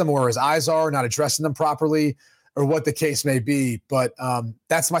system or his eyes are not addressing them properly or what the case may be. But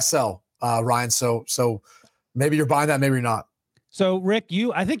that's my sell, Ryan. So maybe you're buying that, maybe you're not. So, Rick,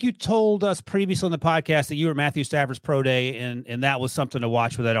 I think you told us previously on the podcast that you were Matthew Stafford's pro day, and that was something to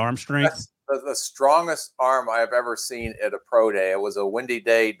watch with that arm strength. That's the strongest arm I've ever seen at a pro day. It was a windy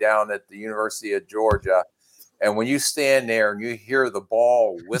day down at the University of Georgia. And when you stand there and you hear the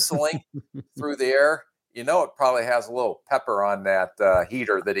ball whistling through the air, it probably has a little pepper on that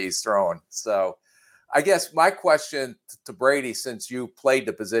heater that he's throwing. So I guess my question to Brady, since you played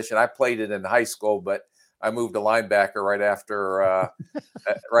the position, I played it in high school, but I moved to linebacker right after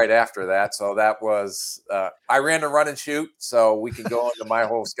that. So that was I ran the run and shoot. So we can go into my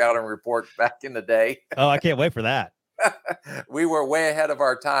whole scouting report back in the day. Oh, I can't wait for that. We were way ahead of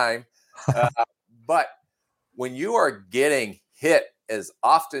our time. But when you are getting hit as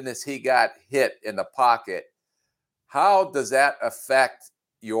often as he got hit in the pocket, how does that affect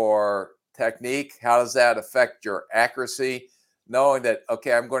your technique? How does that affect your accuracy? Knowing that,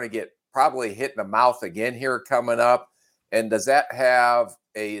 okay, I'm going to get probably hit in the mouth again here coming up. And does that have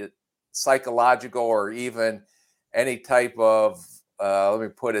a psychological or even any type of, let me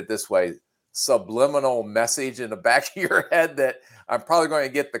put it this way, subliminal message in the back of your head that I'm probably going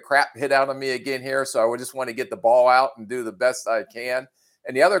to get the crap hit out of me again here, so I would just want to get the ball out and do the best I can?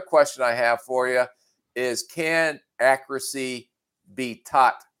 And the other question I have for you is, can accuracy be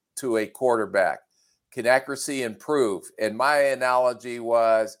taught to a quarterback? Can accuracy improve? And my analogy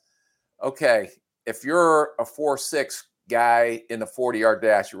was, okay, if you're a 4.6 guy in the 40-yard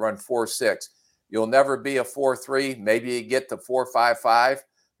dash, you run 4.6, you'll never be a 4.3. Maybe you get to 4.55,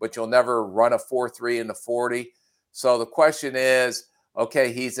 but you'll never run a 4.3 in the 40. So the question is,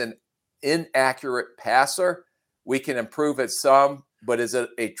 okay, he's an inaccurate passer. We can improve it some, but is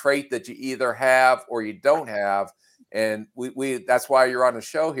it a trait that you either have or you don't have? And we that's why you're on the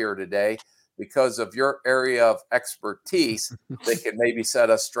show here today, because of your area of expertise that can maybe set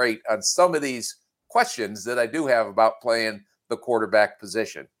us straight on some of these questions that I do have about playing the quarterback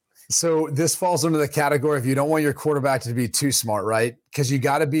position. So this falls under the category of you don't want your quarterback to be too smart, right? Because you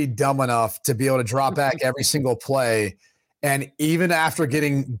got to be dumb enough to be able to drop back every single play. And even after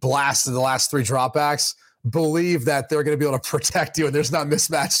getting blasted the last three dropbacks, believe that they're going to be able to protect you and there's not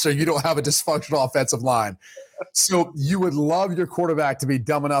mismatched so you don't have a dysfunctional offensive line. So you would love your quarterback to be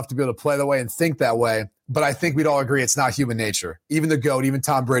dumb enough to be able to play that way and think that way. But I think we'd all agree it's not human nature. Even the GOAT, even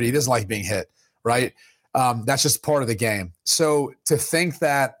Tom Brady, he doesn't like being hit, right? That's just part of the game. So to think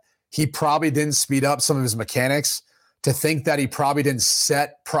that he probably didn't speed up some of his mechanics, to think that he probably didn't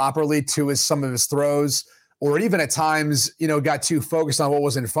set properly to some of his throws, or even at times, got too focused on what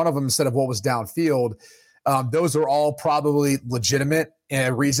was in front of him instead of what was downfield. Those are all probably legitimate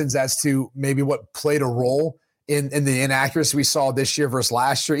reasons as to maybe what played a role in the inaccuracy we saw this year versus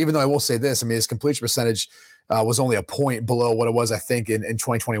last year, even though I will say this, his completion percentage was only a point below what it was, I think, in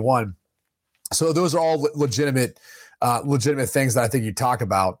 2021. So those are all legitimate things that I think you talk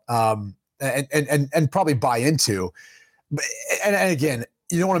about and probably buy into. And again,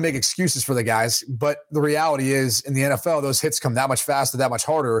 you don't want to make excuses for the guys, but the reality is in the NFL, those hits come that much faster, that much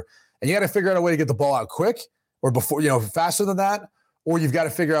harder, and you got to figure out a way to get the ball out quick or before, faster than that, or you've got to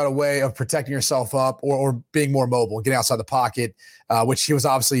figure out a way of protecting yourself up or being more mobile, getting outside the pocket, which he was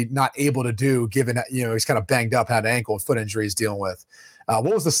obviously not able to do given, he's kind of banged up, had an ankle and foot injury he's dealing with.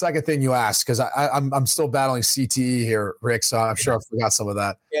 What was the second thing you asked? Because I'm still battling CTE here, Rick, so I'm sure I forgot some of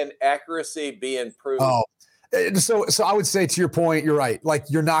that. Can accuracy be improved? Oh, so I would say, to your point, you're right. Like,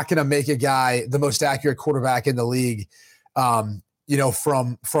 you're not going to make a guy the most accurate quarterback in the league, from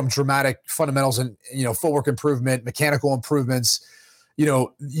dramatic fundamentals and, footwork improvement, mechanical improvements.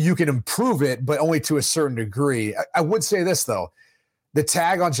 You can improve it, but only to a certain degree. I would say this, though. The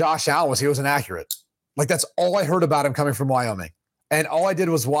tag on Josh Allen was he was inaccurate. Like, that's all I heard about him coming from Wyoming. And all I did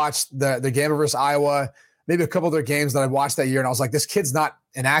was watch the game versus Iowa, maybe a couple of their games that I watched that year. And I was like, this kid's not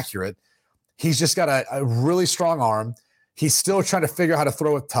inaccurate. He's just got a really strong arm. He's still trying to figure out how to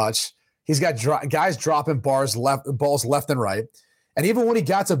throw with touch. He's got guys dropping balls left and right. And even when he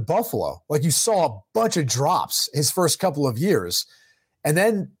got to Buffalo, like, you saw a bunch of drops his first couple of years. And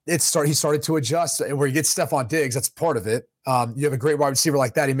then he started to adjust where he gets Stephon Diggs. That's part of it. You have a great wide receiver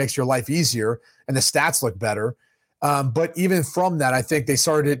like that. He makes your life easier and the stats look better. But even from that, I think they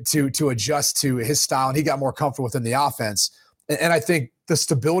started to adjust to his style, and he got more comfortable within the offense. And I think the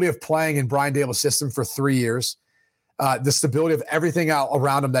stability of playing in Brian Daboll's system for 3 years, the stability of everything out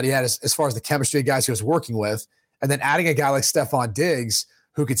around him that he had as far as the chemistry of guys he was working with, and then adding a guy like Stephon Diggs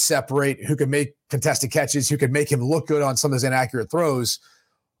who could separate, who could make contested catches, who could make him look good on some of his inaccurate throws,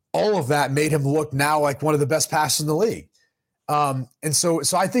 all of that made him look now like one of the best passers in the league. And so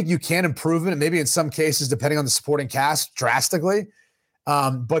I think you can improve it, and maybe in some cases, depending on the supporting cast, drastically.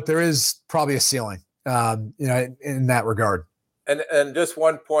 But there is probably a ceiling, in that regard. And just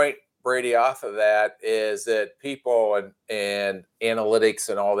one point, Brady, off of that is that people and analytics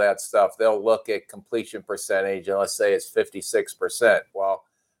and all that stuff, they'll look at completion percentage and let's say it's 56%. Well,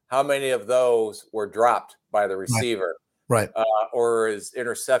 how many of those were dropped by the receiver? Right. Or his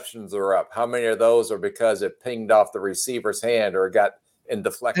interceptions are up? How many of those are because it pinged off the receiver's hand or got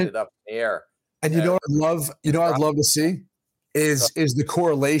deflected up in the air? And you know what I'd love to see is the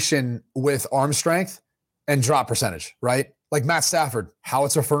correlation with arm strength and drop percentage, right? Like Matt Stafford,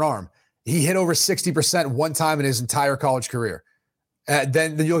 howitzer for an arm. He hit over 60% one time in his entire college career.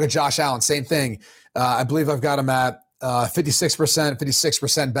 Then you look at Josh Allen, same thing. I believe I've got him at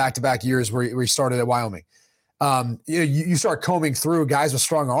 56% back-to-back years where he started at Wyoming. You start combing through guys with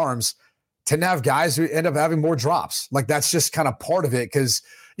strong arms, tend to have guys who end up having more drops. Like, that's just kind of part of it because,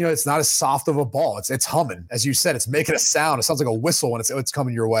 it's not as soft of a ball. It's humming. As you said, it's making a sound. It sounds like a whistle when it's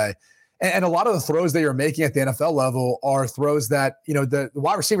coming your way. And a lot of the throws that you're making at the NFL level are throws that, the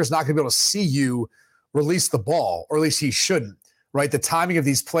wide receiver is not going to be able to see you release the ball, or at least he shouldn't, right? The timing of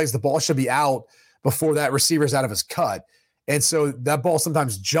these plays, the ball should be out before that receiver's out of his cut. And so that ball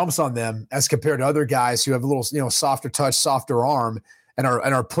sometimes jumps on them as compared to other guys who have a little, softer touch, softer arm, and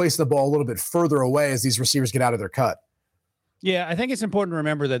are placing the ball a little bit further away as these receivers get out of their cut. Yeah, I think it's important to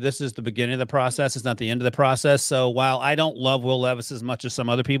remember that this is the beginning of the process. It's not the end of the process. So while I don't love Will Levis as much as some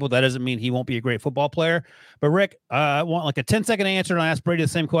other people, that doesn't mean he won't be a great football player. But Rick, I want like a 10-second answer, and I ask Brady the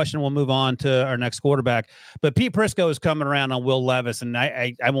same question. We'll move on to our next quarterback. But Pete Prisco is coming around on Will Levis, and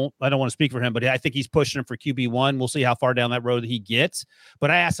I don't want to speak for him, but I think he's pushing him for QB1. We'll see how far down that road he gets.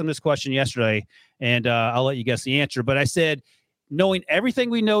 But I asked him this question yesterday, and I'll let you guess the answer. But I said, knowing everything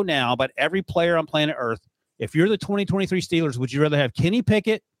we know now about every player on planet Earth, if you're the 2023 Steelers, would you rather have Kenny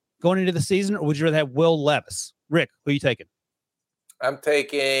Pickett going into the season, or would you rather have Will Levis? Rick, who are you taking? I'm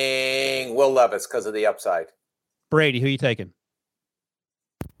taking Will Levis because of the upside. Brady, who are you taking?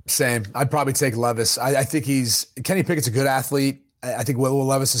 Same. I'd probably take Levis. I think Kenny Pickett's a good athlete. I think Will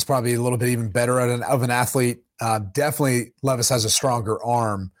Levis is probably a little bit even better of an athlete. Definitely Levis has a stronger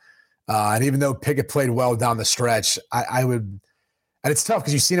arm. And even though Pickett played well down the stretch, I would – and it's tough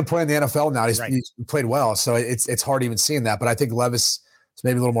because you've seen him play in the NFL now. He's played well, so it's hard even seeing that. But I think Levis is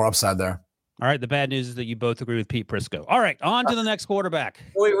maybe a little more upside there. All right. The bad news is that you both agree with Pete Prisco. All right. On to the next quarterback.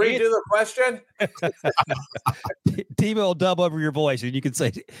 Can we redo the question? Timo will dub over your voice, and you can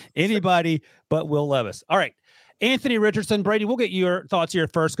say anybody but Will Levis. All right. Anthony Richardson. Brady, we'll get your thoughts here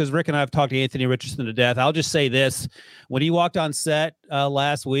first because Rick and I have talked to Anthony Richardson to death. I'll just say this. When he walked on set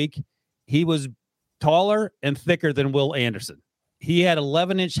last week, he was taller and thicker than Will Anderson. He had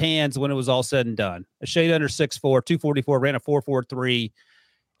 11-inch hands when it was all said and done. A shade under 6'4", 244, ran a 4.43,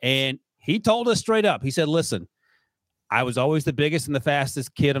 and he told us straight up. He said, listen, I was always the biggest and the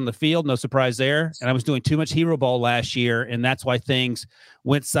fastest kid on the field. No surprise there. And I was doing too much hero ball last year. And that's why things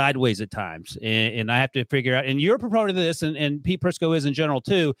went sideways at times. And I have to figure out, and you're a proponent of this, and Pete Prisco is in general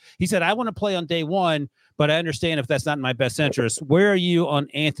too. He said, I want to play on day one, but I understand if that's not in my best interest. Where are you on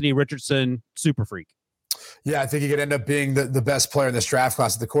Anthony Richardson, super freak? Yeah, I think he could end up being the best player in this draft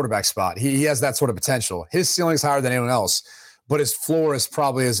class at the quarterback spot. He has that sort of potential. His ceiling is higher than anyone else, but his floor is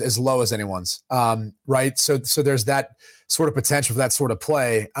probably as low as anyone's, right? So there's that sort of potential for that sort of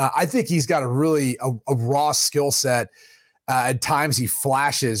play. I think he's got a really a raw skill set. At times he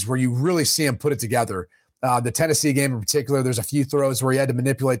flashes where you really see him put it together. The Tennessee game in particular, there's a few throws where he had to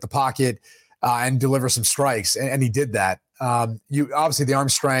manipulate the pocket and deliver some strikes, and he did that. You obviously the arm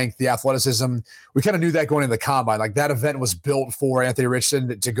strength, the athleticism, we kind of knew that going into the combine. Like that event was built for Anthony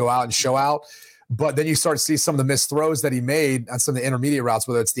Richardson to go out and show out. But then you start to see some of the missed throws that he made on some of the intermediate routes,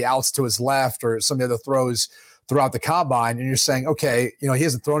 whether it's the outs to his left or some of the other throws throughout the combine. And you're saying, okay, he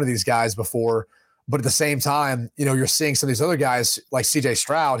hasn't thrown to these guys before. But at the same time, you're seeing some of these other guys like CJ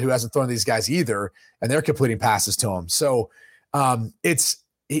Stroud, who hasn't thrown to these guys either, and they're completing passes to him. So it's,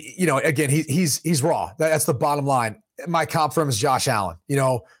 again, he's raw. That's the bottom line. My comp for him is Josh Allen.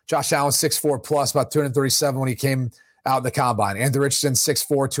 Josh Allen, 6'4 plus, about 237 when he came out in the combine. Anthony Richardson,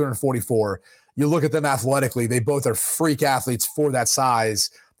 6'4, 244. You look at them athletically, they both are freak athletes for that size.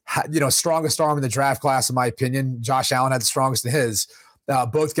 Strongest arm in the draft class, in my opinion. Josh Allen had the strongest in his.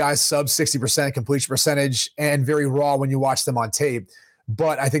 Both guys sub 60% completion percentage and very raw when you watch them on tape.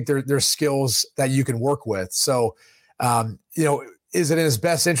 But I think they're skills that you can work with. So, is it in his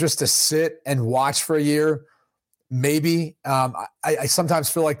best interest to sit and watch for a year? Maybe. I sometimes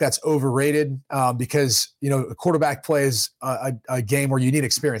feel like that's overrated because, a quarterback plays a game where you need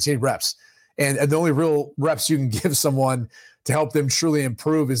experience, you need reps. And the only real reps you can give someone to help them truly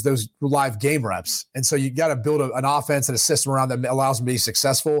improve is those live game reps. And so you got to build an offense and a system around that allows them to be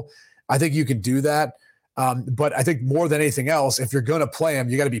successful. I think you can do that. But I think more than anything else, if you're going to play him,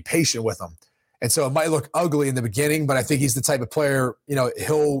 you got to be patient with him. And so it might look ugly in the beginning, but I think he's the type of player,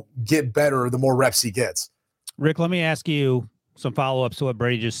 he'll get better the more reps he gets. Rick, let me ask you some follow-ups to what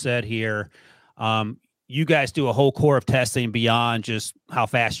Brady just said here. You guys do a whole core of testing beyond just how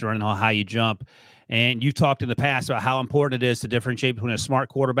fast you run and how high you jump. And you've talked in the past about how important it is to differentiate between a smart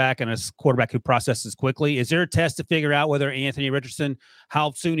quarterback and a quarterback who processes quickly. Is there a test to figure out whether Anthony Richardson,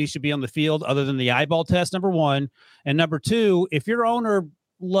 how soon he should be on the field other than the eyeball test, number one? And number two, if your owner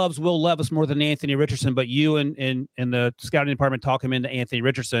loves Will Levis more than Anthony Richardson, but you and the scouting department talk him into Anthony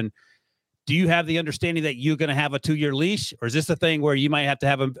Richardson, do you have the understanding that you're going to have a 2-year leash, or is this a thing where you might have to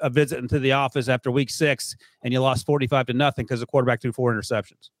have a visit into the office after week 6 and you lost 45-0 because the quarterback threw 4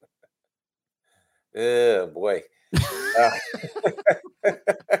 interceptions? Oh boy.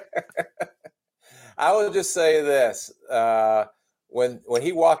 I will just say this. When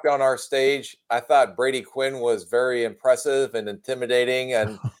he walked on our stage, I thought Brady Quinn was very impressive and intimidating,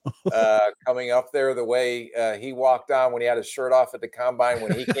 and coming up there the way he walked on when he had his shirt off at the combine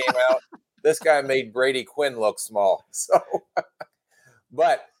when he came out, this guy made Brady Quinn look small. So,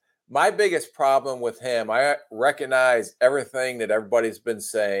 but my biggest problem with him, I recognize everything that everybody's been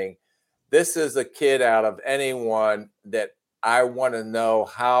saying. This is a kid out of anyone that I want to know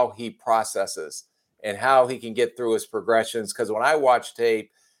how he processes and how he can get through his progressions. Because when I watch tape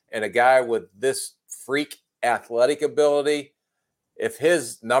and a guy with this freak athletic ability, if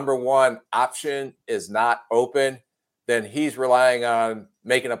his number one option is not open, then he's relying on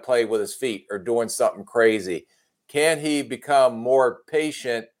making a play with his feet or doing something crazy. Can he become more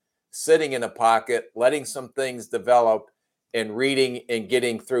patient, sitting in a pocket, letting some things develop, and reading and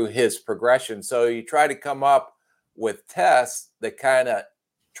getting through his progression? So you try to come up with tests that kind of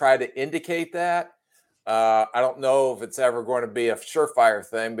try to indicate that. I don't know if it's ever going to be a surefire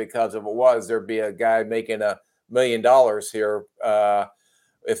thing, because if it was, there'd be a guy making $1 million here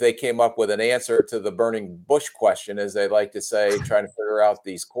if they came up with an answer to the burning bush question, as they like to say, trying to figure out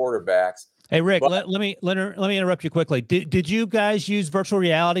these quarterbacks. Hey, Rick, let me interrupt you quickly. Did you guys use virtual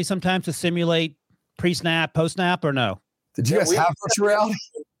reality sometimes to simulate pre-snap, post-snap, or no? Did you guys have virtual reality?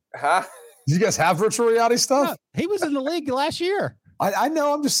 Huh? Did you guys have virtual reality stuff? No, he was in the league last year. I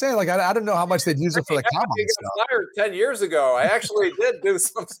know. I'm just saying, like, I don't know how much they'd use it for the combine stuff. Fired 10 years ago. I actually did do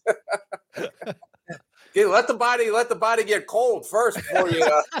something. Let the body get cold first before you.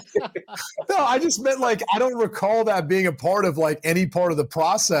 No, I just meant, like, I don't recall that being a part of, like, any part of the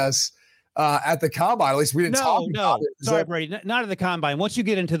process at the combine. At least we didn't talk about it. Sorry, Brady, not at the combine. Once you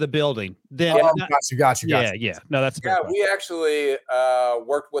get into the building, then got you. Yeah. No, that's a fair point. We actually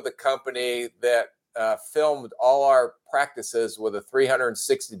worked with a company that filmed all our practices with a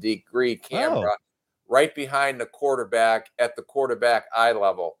 360-degree camera right behind the quarterback at the quarterback eye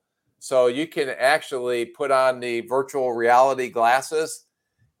level. So you can actually put on the virtual reality glasses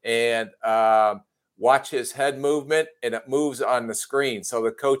and watch his head movement, and it moves on the screen. So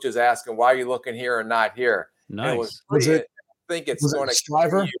the coach is asking, why are you looking here and not here? Nice. Was it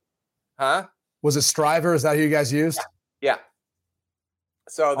Striver? Huh? Was it Striver? Is that who you guys used? Yeah.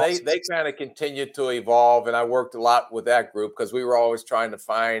 So they kind of continued to evolve, and I worked a lot with that group because we were always trying to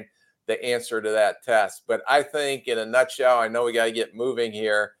find the answer to that test. But I think in a nutshell, I know we got to get moving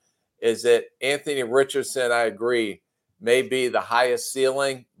here, is that Anthony Richardson, I agree, may be the highest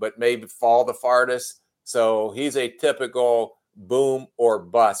ceiling, but maybe fall the farthest. So he's a typical boom or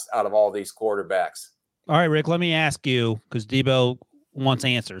bust out of all these quarterbacks. All right, Rick, let me ask you, because Debo wants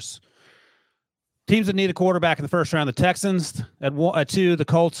answers. Teams that need a quarterback in the first round: the Texans at 2, the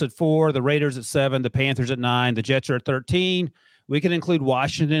Colts at 4, the Raiders at 7, the Panthers at 9, the Jets are at 13. We can include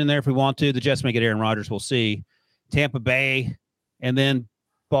Washington in there if we want to. The Jets may get Aaron Rodgers. We'll see. Tampa Bay, and then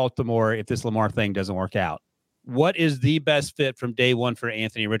Baltimore if this Lamar thing doesn't work out. What is the best fit from day one for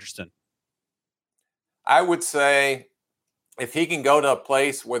Anthony Richardson? I would say if he can go to a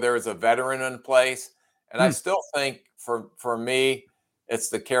place where there's a veteran in place, and I still think for me, it's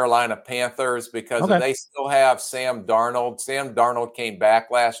the Carolina Panthers because they still have Sam Darnold. Sam Darnold came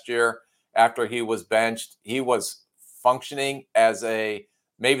back last year after he was benched. He was functioning as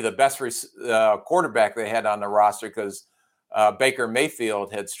maybe the best quarterback they had on the roster because Baker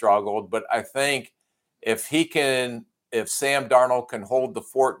Mayfield had struggled. But I think if Sam Darnold can hold the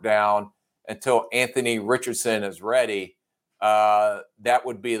fort down until Anthony Richardson is ready, that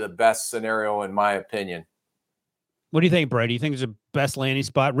would be the best scenario in my opinion. What do you think, Brady? Do you think it's the best landing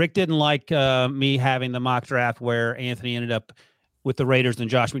spot? Rick didn't like me having the mock draft where Anthony ended up with the Raiders and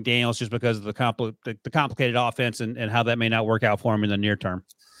Josh McDaniels just because of the complicated offense and how that may not work out for him in the near term.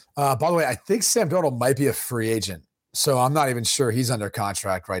 By the way, I think Sam Darnold might be a free agent. So I'm not even sure he's under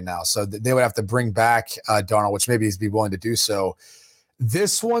contract right now. So they would have to bring back Darnold, which maybe he'd be willing to do so.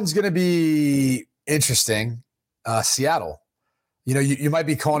 This one's going to be interesting. Seattle. You know, you might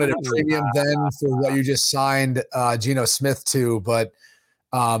be calling it a premium then for what you just signed Geno Smith to, but,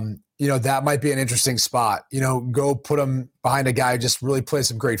 you know, that might be an interesting spot. You know, go put him behind a guy who just really plays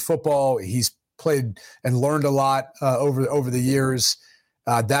some great football. He's played and learned a lot over the years.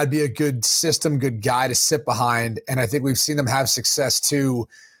 That'd be a good system, good guy to sit behind. And I think we've seen them have success too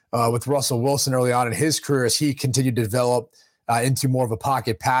with Russell Wilson early on in his career as he continued to develop into more of a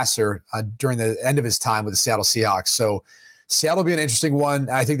pocket passer during the end of his time with the Seattle Seahawks. So Seattle will be an interesting one.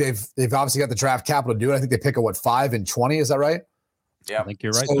 I think they've obviously got the draft capital to do it. I think they pick a 5 and 20. Is that right? Yeah, I think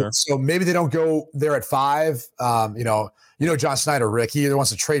you're right, sir. So maybe they don't go there at 5. You know, John Snyder, Rick, he either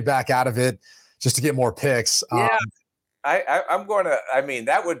wants to trade back out of it just to get more picks. Yeah, I'm going to. I mean,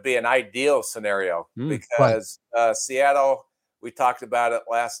 that would be an ideal scenario because Seattle. We talked about it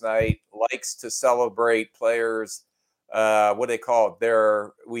last night. Likes to celebrate players. What they call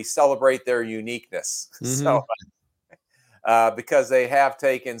it? We celebrate their uniqueness. Mm-hmm. So. Because they have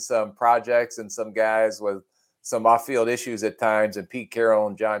taken some projects and some guys with some off-field issues at times, and Pete Carroll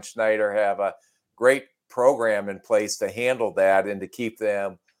and John Schneider have a great program in place to handle that and to keep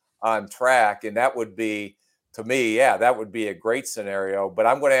them on track. And that would be, to me, that would be a great scenario. But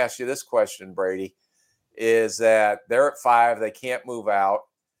I'm going to ask you this question, Brady, is that they're at 5, they can't move out,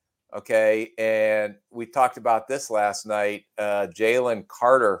 okay? And we talked about this last night. Jalen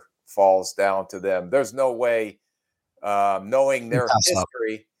Carter falls down to them. There's no way, knowing their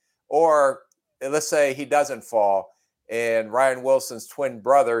history, or let's say he doesn't fall, and Ryan Wilson's twin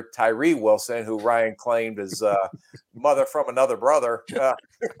brother, Tyree Wilson, who Ryan claimed is mother from another brother.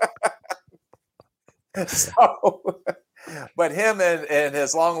 But him and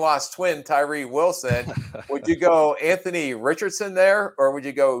his long-lost twin, Tyree Wilson, would you go Anthony Richardson there, or would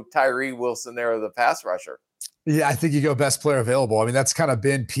you go Tyree Wilson there as the pass rusher? Yeah, I think you go best player available. I mean, that's kind of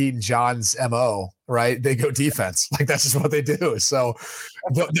been Pete and John's MO, right? They go defense. Like, that's just what they do. So,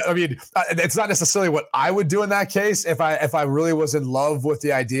 I mean, it's not necessarily what I would do in that case if I really was in love with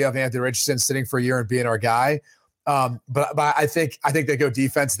the idea of Anthony Richardson sitting for a year and being our guy. But I think they go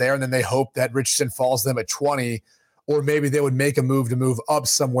defense there, and then they hope that Richardson falls them at 20 or maybe they would make a move to move up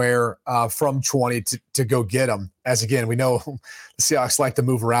somewhere from 20 to go get him. As again, we know the Seahawks like to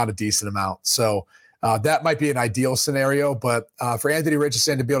move around a decent amount. So that might be an ideal scenario. But for Anthony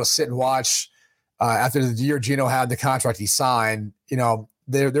Richardson to be able to sit and watch after the year Geno had the contract he signed,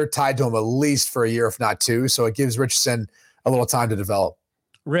 they're tied to him at least for a year, if not two. So it gives Richardson a little time to develop.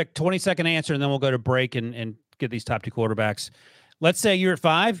 Rick, 20-second answer, and then we'll go to break and get these top two quarterbacks. Let's say you're at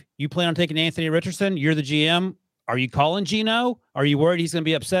 5. You plan on taking Anthony Richardson. You're the GM. Are you calling Geno? Are you worried he's going to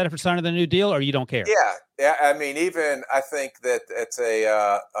be upset after signing the new deal, or you don't care? Yeah. I mean, even I think that it's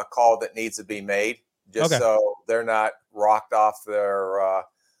a call that needs to be made just so they're not rocked off their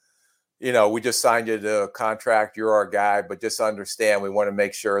we just signed you to a contract. You're our guy, but just understand we want to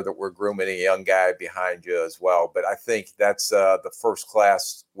make sure that we're grooming a young guy behind you as well. But I think that's the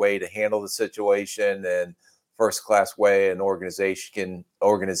first-class way to handle the situation, and first-class way an organization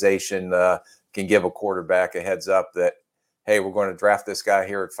can give a quarterback a heads up that, hey, we're going to draft this guy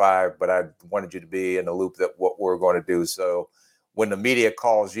here at 5, but I wanted you to be in the loop that what we're going to do. So when the media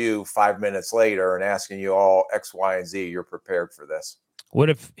calls you 5 minutes later and asking you all X, Y, and Z, you're prepared for this. What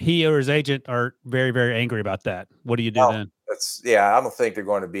if he or his agent are very, very angry about that? What do you do then? I don't think they're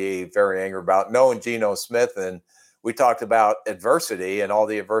going to be very angry about it. Knowing Geno Smith, and we talked about adversity and all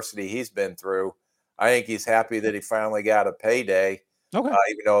the adversity he's been through, I think he's happy that he finally got a payday, even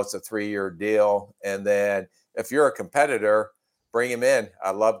though it's a 3-year deal. And then if you're a competitor, bring him in.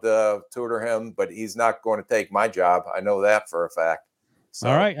 I love to tutor him, but he's not going to take my job. I know that for a fact. So.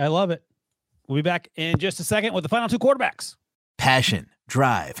 All right. I love it. We'll be back in just a second with the final two quarterbacks. Passion,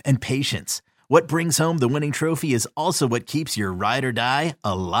 drive, and patience. What brings home the winning trophy is also what keeps your ride or die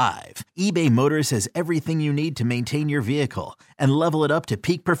alive. eBay Motors has everything you need to maintain your vehicle and level it up to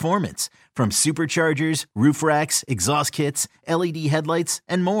peak performance, from superchargers, roof racks, exhaust kits, LED headlights,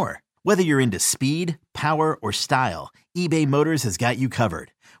 and more. Whether you're into speed, power, or style, eBay Motors has got you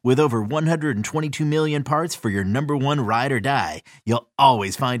covered. With over 122 million parts for your number one ride or die, you'll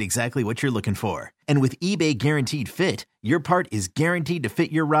always find exactly what you're looking for. And with eBay Guaranteed Fit, your part is guaranteed to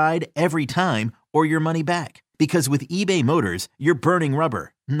fit your ride every time or your money back. Because with eBay Motors, you're burning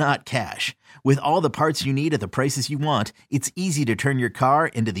rubber, not cash. With all the parts you need at the prices you want, it's easy to turn your car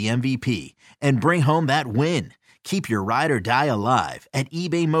into the MVP and bring home that win. Keep your ride or die alive at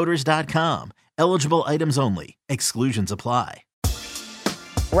ebaymotors.com. Eligible items only. Exclusions apply.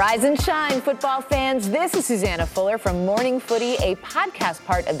 Rise and shine, football fans. This is Susanna Fuller from Morning Footy, a podcast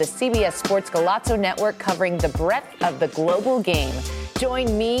part of the CBS Sports Golazo Network covering the breadth of the global game.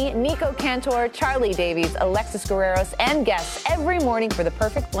 Join me, Nico Cantor, Charlie Davies, Alexis Guerreros, and guests every morning for the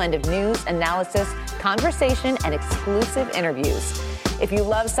perfect blend of news, analysis, conversation, and exclusive interviews. If you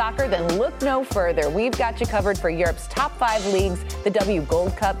love soccer, then look no further. We've got you covered for Europe's top 5 leagues, the W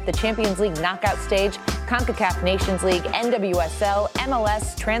Gold Cup, the Champions League knockout stage, CONCACAF Nations League, NWSL,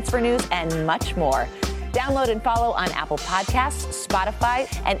 MLS, transfer news, and much more. Download and follow on Apple Podcasts, Spotify,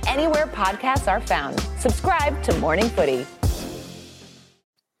 and anywhere podcasts are found. Subscribe to Morning Footy.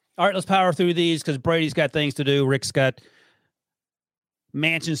 All right, let's power through these because Brady's got things to do. Rick's got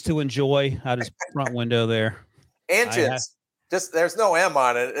mansions to enjoy out his front window there. Mansions. Just there's no M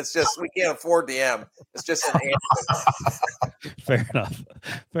on it. It's just we can't afford the M. It's just an M. Fair enough.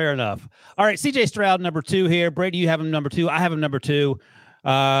 Fair enough. All right, CJ Stroud, number 2 here. Brady, you have him number 2. I have him number 2.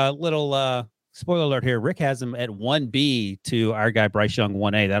 Little spoiler alert here. Rick has him at 1B to our guy Bryce Young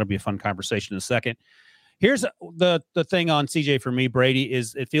 1A. That'll be a fun conversation in a second. Here's the thing on CJ for me, Brady,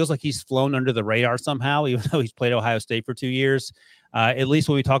 is it feels like he's flown under the radar somehow, even though he's played Ohio State for 2 years. At least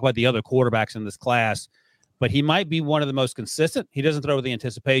when we talk about the other quarterbacks in this class. But he might be one of the most consistent. He doesn't throw with the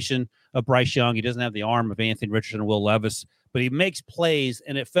anticipation of Bryce Young. He doesn't have the arm of Anthony Richardson and Will Levis, but he makes plays.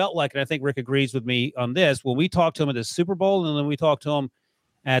 And it felt like, and I think Rick agrees with me on this, when we talked to him at the Super Bowl and then we talked to him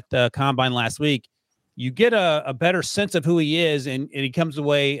at the Combine last week, you get a better sense of who he is, and he comes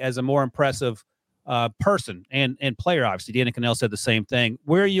away as a more impressive person and player. Obviously, Danny Cannell said the same thing.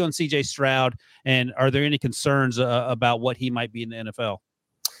 Where are you on CJ Stroud, and are there any concerns about what he might be in the NFL?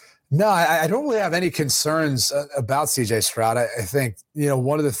 No, I don't really have any concerns about CJ Stroud. I think,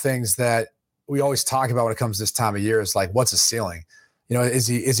 one of the things that we always talk about when it comes to this time of year is like, what's his ceiling? Is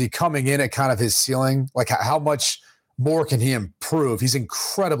he coming in at kind of his ceiling? Like how much more can he improve? He's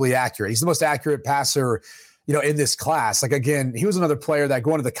incredibly accurate. He's the most accurate passer, in this class. Like, again, he was another player that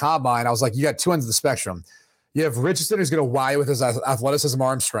going to the Combine, I was like, you got two ends of the spectrum. You have Richardson who's going to wow you with his athleticism,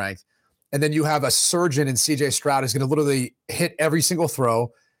 arm strength. And then you have a surgeon in CJ Stroud who's going to literally hit every single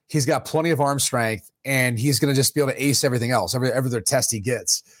throw. He's got plenty of arm strength, and he's going to just be able to ace everything else, every other test he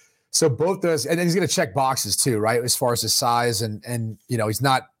gets. So both those, and then he's going to check boxes too, right? As far as his size and he's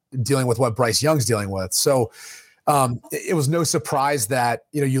not dealing with what Bryce Young's dealing with. So it was no surprise that,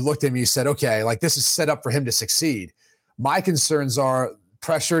 you looked at him and you said, okay, like this is set up for him to succeed. My concerns are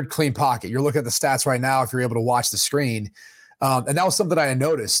pressured, clean pocket. You're looking at the stats right now if you're able to watch the screen. And that was something I had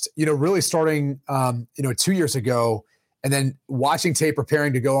noticed, really starting, 2 years ago, and then watching tape,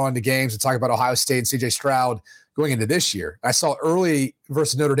 preparing to go on to games and talk about Ohio State and CJ Stroud going into this year. I saw early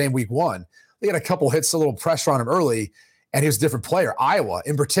versus Notre Dame week 1. They got a couple hits, a little pressure on him early, and he was a different player. Iowa,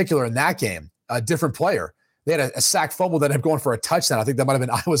 in particular, in that game, a different player. They had a sack fumble that ended up going for a touchdown. I think that might have been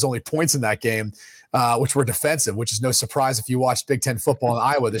Iowa's only points in that game, which were defensive, which is no surprise if you watched Big Ten football in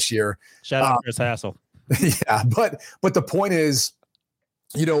Iowa this year. Shout out to Chris Hassel. Yeah, but the point is,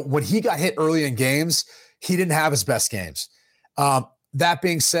 when he got hit early in games, he didn't have his best games. That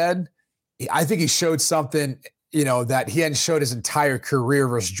being said, I think he showed something, that he hadn't showed his entire career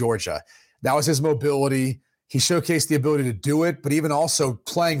versus Georgia. That was his mobility. He showcased the ability to do it, but even also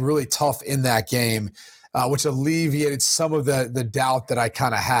playing really tough in that game, which alleviated some of the doubt that I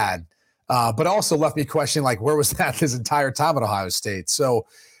kind of had, but also left me questioning, like, where was that his entire time at Ohio State? So,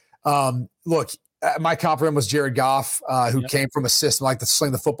 look, my compliment was Jared Goff, who came from a system like to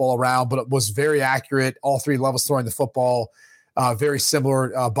sling the football around, but it was very accurate, all 3 levels throwing the football, very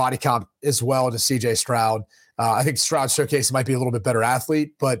similar body comp as well to CJ Stroud. I think Stroud showcase might be a little bit better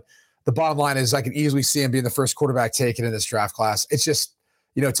athlete, but the bottom line is I can easily see him being the first quarterback taken in this draft class. It's just,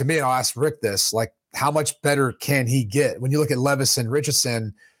 to me, and I'll ask Rick this, like, how much better can he get? When you look at Levis and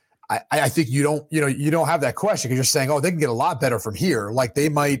Richardson, I think you don't have that question because you're saying, oh, they can get a lot better from here. Like they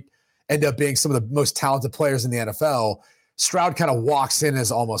might end up being some of the most talented players in the NFL. Stroud kind of walks in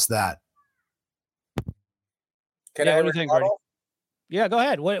as almost that. What do you think, Brady? Yeah, go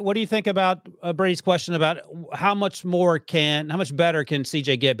ahead. What do you think about Brady's question about how much better can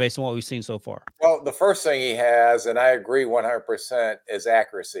CJ get based on what we've seen so far? Well, the first thing he has, and I agree 100%, is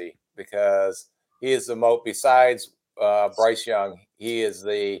accuracy, because he is the most, besides Bryce Young, he is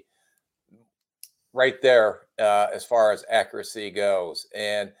the right there as far as accuracy goes.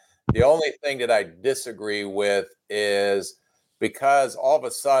 And the only thing that I disagree with is because all of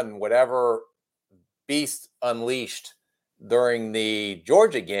a sudden, whatever beast unleashed during the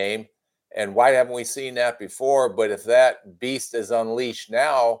Georgia game, and why haven't we seen that before? But if that beast is unleashed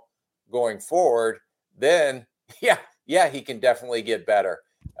now going forward, then yeah, he can definitely get better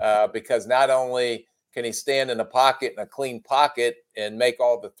because not only can he stand in a pocket, in a clean pocket, and make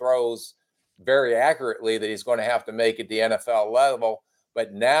all the throws very accurately that he's going to have to make at the NFL level,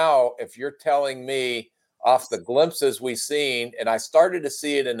 but now if you're telling me off the glimpses we've seen, and I started to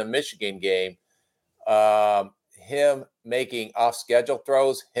see it in the Michigan game, him making off-schedule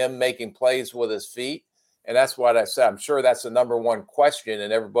throws, him making plays with his feet. And that's what I said. I'm sure that's the number one question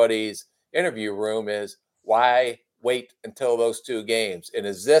in everybody's interview room is why wait until those 2 games? And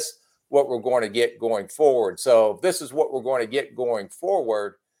is this what we're going to get going forward? So if this is what we're going to get going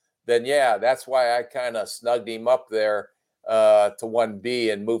forward, then yeah, that's why I kind of snugged him up there to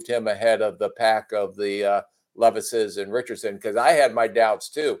 1B and moved him ahead of the pack of the Levises and Richardson, because I had my doubts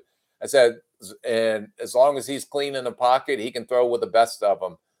too. I said, and as long as he's clean in the pocket, he can throw with the best of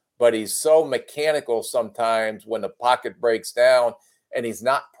them. But he's so mechanical sometimes when the pocket breaks down and he's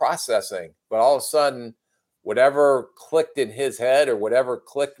not processing. But all of a sudden, whatever clicked in his head or whatever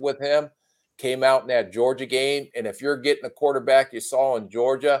clicked with him came out in that Georgia game. And if you're getting a quarterback you saw in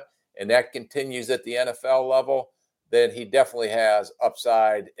Georgia and that continues at the NFL level, then he definitely has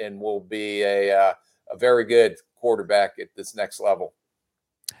upside and will be a very good quarterback at this next level.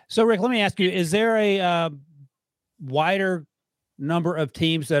 So, Rick, let me ask you, is there a wider number of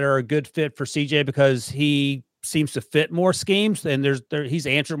teams that are a good fit for CJ because he seems to fit more schemes and he's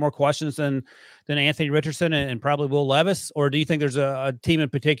answered more questions than Anthony Richardson and probably Will Levis? Or do you think there's a team in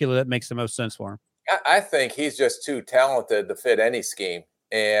particular that makes the most sense for him? I think he's just too talented to fit any scheme.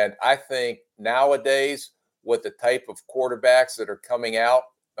 And I think nowadays with the type of quarterbacks that are coming out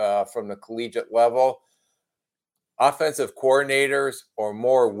from the collegiate level, offensive coordinators are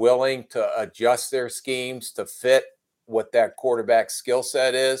more willing to adjust their schemes to fit what that quarterback skill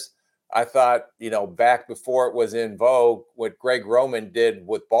set is. I thought, back before it was in vogue, what Greg Roman did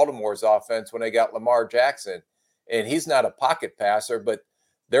with Baltimore's offense when they got Lamar Jackson. And he's not a pocket passer, but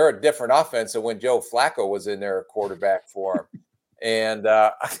they're a different offense than when Joe Flacco was in there, a quarterback for him. And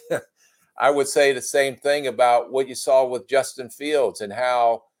I would say the same thing about what you saw with Justin Fields and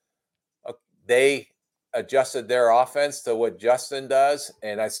how they adjusted their offense to what Justin does.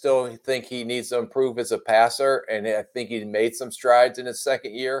 And I still think he needs to improve as a passer. And I think he made some strides in his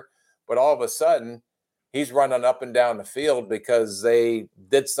second year. But all of a sudden, he's running up and down the field because they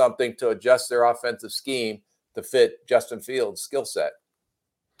did something to adjust their offensive scheme to fit Justin Fields' skill set.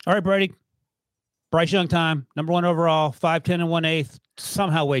 All right, Brady. Bryce Young time, number 1 overall, 5'10" and 1/8,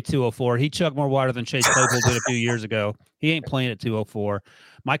 somehow weighed 204. He chugged more water than Chase Claypool did a few years ago. He ain't playing at 204.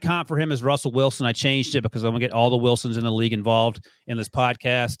 My comp for him is Russell Wilson. I changed it because I'm going to get all the Wilsons in the league involved in this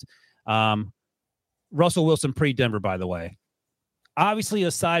podcast. Russell Wilson pre-Denver, by the way. Obviously,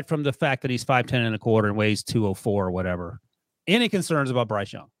 aside from the fact that he's 5'10" and a quarter and weighs 204 or whatever, any concerns about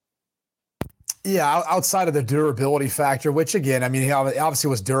Bryce Young? Yeah, outside of the durability factor, which again, I mean, he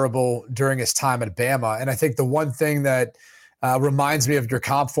obviously was durable during his time at Bama. And I think the one thing that reminds me of your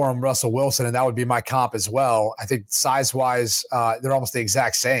comp for him, Russell Wilson, and that would be my comp as well. I think size-wise, they're almost the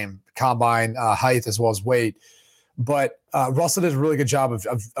exact same, combine height as well as weight. But Russell did a really good job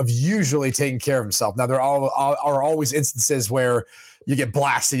of usually taking care of himself. Now, there are always instances where you get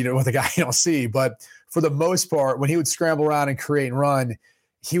blasted, with a guy you don't see. But for the most part, when he would scramble around and create and run,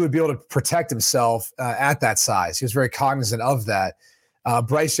 he would be able to protect himself at that size. He was very cognizant of that.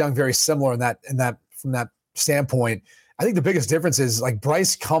 Bryce Young, very similar from that standpoint. I think the biggest difference is like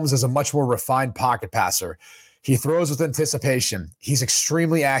Bryce comes as a much more refined pocket passer. He throws with anticipation. He's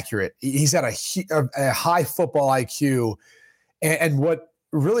extremely accurate. He's got a high football IQ. And what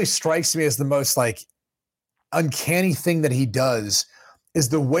really strikes me as the most like uncanny thing that he does is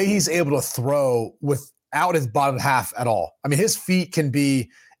the way he's able to throw without his bottom half at all. I mean, his feet can be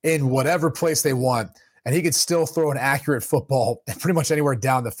in whatever place they want, and he could still throw an accurate football pretty much anywhere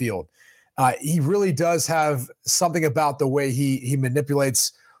down the field. He really does have something about the way he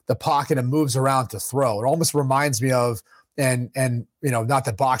manipulates the pocket and moves around to throw. It almost reminds me of, and not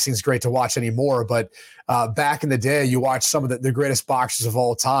that boxing is great to watch anymore, but back in the day, you watch some of the greatest boxers of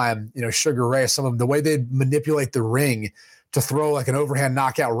all time, Sugar Ray, some of them, the way they manipulate the ring to throw like an overhand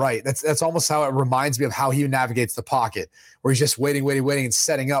knockout right. That's almost how it reminds me of how he navigates the pocket, where he's just waiting and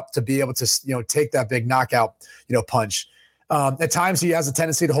setting up to be able to, take that big knockout, punch. At times he has a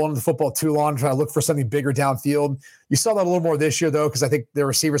tendency to hold on to the football too long, try to look for something bigger downfield. You saw that a little more this year though, because I think the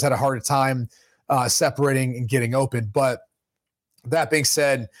receivers had a harder time separating and getting open. But that being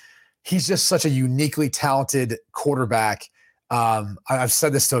said, he's just such a uniquely talented quarterback. I've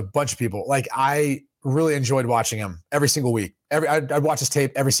said this to a bunch of people. Like I really enjoyed watching him every single week. I'd watch his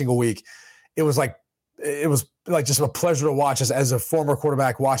tape every single week. It was like just a pleasure to watch as a former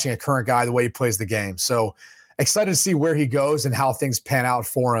quarterback watching a current guy, the way he plays the game. So excited to see where he goes and how things pan out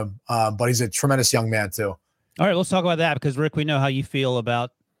for him. But he's a tremendous young man too. All right, let's talk about that because Rick, we know how you feel about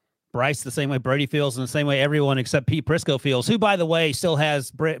Bryce the same way Brady feels and the same way everyone except Pete Prisco feels, who, by the way, still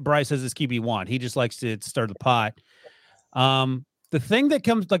has Bryce as his QB1. He just likes to stir the pot. The thing that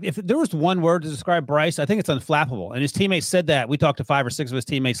comes, like, if there was one word to describe Bryce, I think it's unflappable. And his teammates said that. We talked to 5 or 6 of his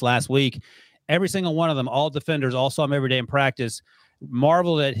teammates last week. Every single one of them, all defenders, all saw him every day in practice,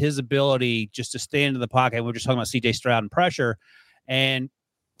 marveled at his ability just to stand in the pocket. We were just talking about C.J. Stroud and pressure, and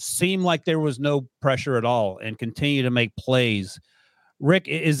seemed like there was no pressure at all and continue to make plays. Rick,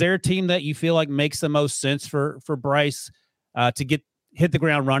 is there a team that you feel like makes the most sense for Bryce to hit the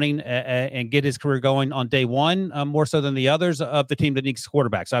ground running and get his career going on day one, more so than the others of the team that needs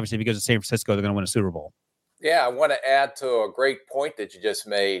quarterbacks? Obviously, if he goes to San Francisco, they're going to win a Super Bowl. Yeah, I want to add to a great point that you just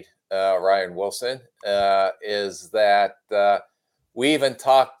made, Ryan Wilson, is that we even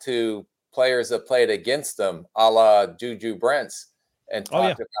talked to players that played against them, a la Juju Brents, and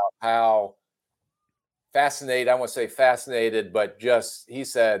talked about how fascinated, I won't say fascinated, but just, he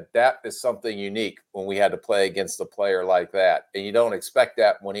said that is something unique when we had to play against a player like that. And you don't expect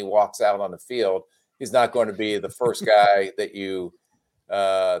that when he walks out on the field. He's not going to be the first guy that you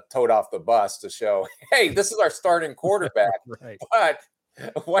towed off the bus to show, hey, this is our starting quarterback. Right.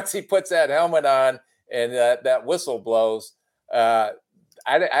 But once he puts that helmet on and that whistle blows, I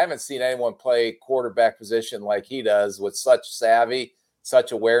haven't seen anyone play quarterback position like he does with such savvy,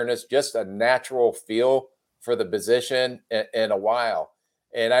 such awareness, just a natural feel for the position in a while.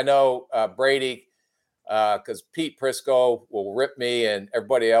 And I know Brady, because Pete Prisco will rip me and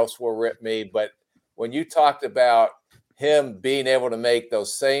everybody else will rip me. But when you talked about him being able to make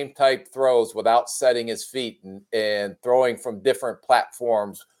those same type throws without setting his feet and throwing from different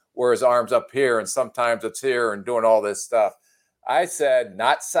platforms where his arm's up here and sometimes it's here and doing all this stuff, I said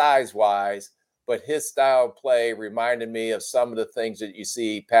not size-wise, but his style of play reminded me of some of the things that you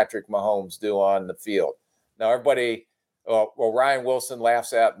see Patrick Mahomes do on the field. Now, everybody, Ryan Wilson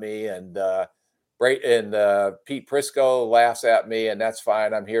laughs at me, and Pete Prisco laughs at me, and that's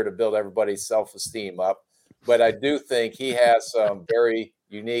fine. I'm here to build everybody's self-esteem up. But I do think he has some very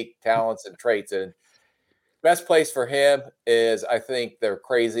unique talents and traits. And best place for him is, I think they're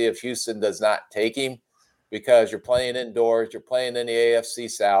crazy if Houston does not take him, because you're playing indoors, you're playing in the AFC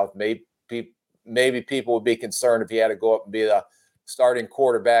South. Maybe people would be concerned if he had to go up and be the starting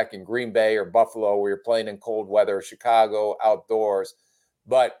quarterback in Green Bay or Buffalo, where you're playing in cold weather, Chicago, outdoors.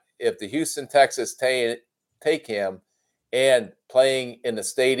 But if the Houston Texans take him and playing in the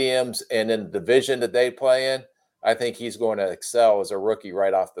stadiums and in the division that they play in, I think he's going to excel as a rookie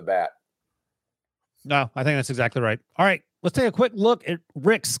right off the bat. No, I think that's exactly right. All right, let's take a quick look at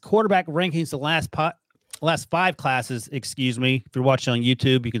Rick's quarterback rankings the last 5 classes, excuse me. If you're watching on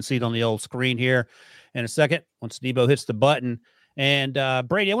YouTube, you can see it on the old screen here in a second once Debo hits the button. And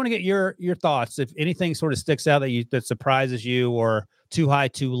Brady, I want to get your thoughts. If anything sort of sticks out that surprises you or too high,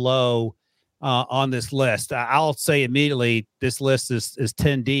 too low on this list. I'll say immediately this list is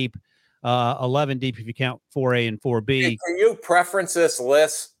 10 deep, 11 deep if you count 4A and 4B. Hey, can you preference this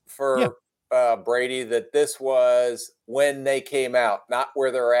list for Brady that this was when they came out, not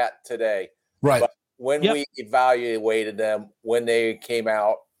where they're at today? Right. But when we evaluated them, when they came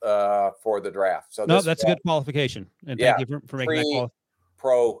out for the draft. So that's a good qualification. And thank you for making that call.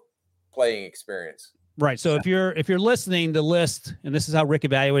 Pro playing experience. Right. So if you're listening, the list, and this is how Rick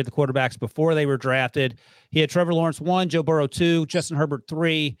evaluated the quarterbacks before they were drafted. He had Trevor Lawrence 1, Joe Burrow 2, Justin Herbert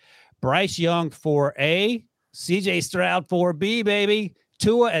 3, Bryce Young 4A, CJ Stroud 4B, baby,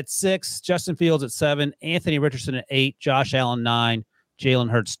 Tua at 6, Justin Fields at 7, Anthony Richardson at 8, Josh Allen 9,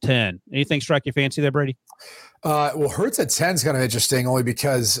 Jalen Hurts 10. Anything strike your fancy there, Brady? Well, Hurts at 10 is kind of interesting only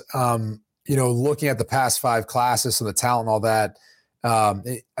because, looking at the past 5 classes and the talent and all that,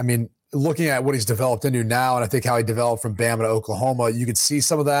 looking at what he's developed into now, and I think how he developed from Bama to Oklahoma, you could see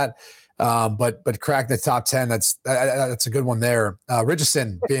some of that. But cracking the top 10, that's a good one there.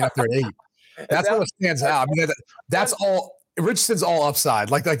 Richardson being up there at 8, that's what stands out. I mean, that's all. Richardson's all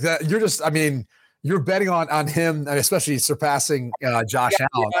upside, like that. You're just, you're betting on him, and especially surpassing Josh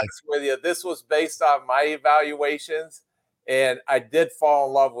Allen. With you, this was based on my evaluations, and I did fall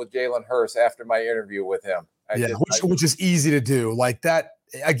in love with Jalen Hurts after my interview with him. Which is easy to do. Like that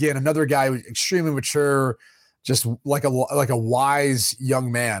again, another guy who's extremely mature, just like a wise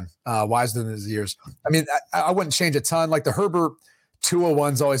young man, wiser than his years. I wouldn't change a ton. Like the Herbert Tua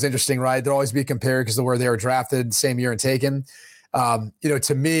one's always interesting, right? They'll always be compared because of where they were drafted, same year and taken.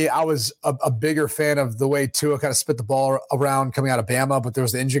 To me, I was a bigger fan of the way Tua kind of spit the ball around coming out of Bama, but there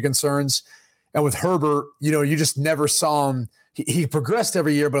was the injury concerns. And with Herbert, you just never saw him. He progressed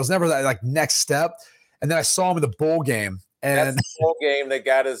every year, but it was never that like next step. And then I saw him in the bowl game. And that's the bowl game that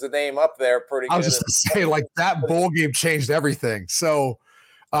got his name up there pretty good. I was just going to say, like, that bowl game changed everything. So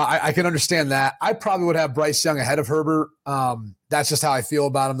I can understand that. I probably would have Bryce Young ahead of Herbert. That's just how I feel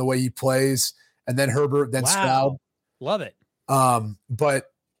about him, the way he plays. And then Herbert, then Stroud. Love it. But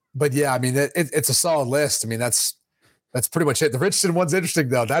yeah, it's a solid list. That's pretty much it. The Richardson one's interesting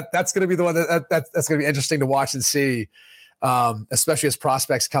though. That's going to be the one that's going to be interesting to watch and see, especially as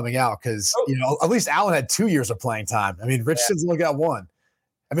prospects coming out. Because at least Allen had 2 years of playing time. Richardson's only got 1.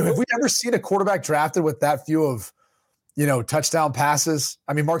 Have we ever seen a quarterback drafted with that few of touchdown passes?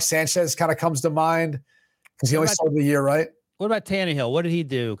 Mark Sanchez kind of comes to mind because he only started the year, right? What about Tannehill? What did he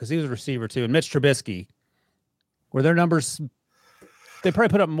do? Because he was a receiver too. And Mitch Trubisky, were their numbers? They probably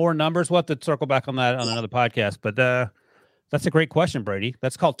put up more numbers. We'll have to circle back on that on another podcast. But that's a great question, Brady.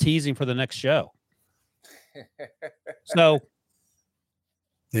 That's called teasing for the next show. So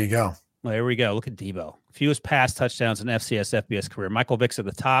there you go. Well, there we go. Look at Debo. Fewest pass touchdowns in FCS FBS career. Michael Vick's at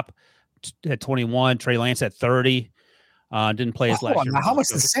the top at 21. Trey Lance at 30. Didn't play his last year. How much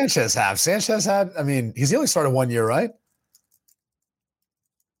does Sanchez have? Sanchez had, he only started 1 year, right?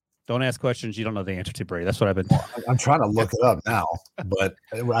 Don't ask questions you don't know the answer to, Brady. That's what I've been. I'm trying to look it up now, but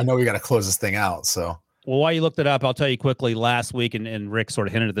I know we got to close this thing out. So, well, while you looked it up, I'll tell you quickly. Last week, and Rick sort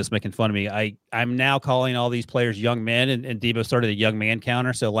of hinted at this, making fun of me. I'm now calling all these players young men, and Debo started a young man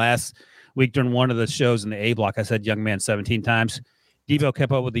counter. So last week during one of the shows in the A block, I said young man 17 times. Debo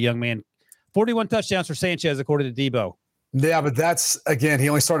kept up with the young man. 41 touchdowns for Sanchez, according to Debo. Yeah, but that's, again, he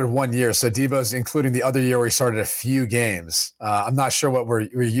only started 1 year. So Debo's including the other year where he started a few games. I'm not sure what we're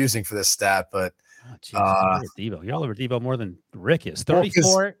using for this stat, but Debo. You're all over Debo more than Rick is.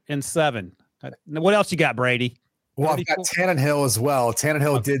 34 and 7. What else you got, Brady? Well, I've got Tannehill as well.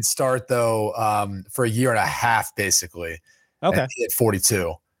 Tannehill did start, though, for a year and a half, basically. Okay. At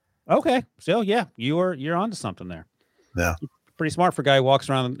 42. Okay. So, yeah, you're onto something there. Yeah. Pretty smart for a guy who walks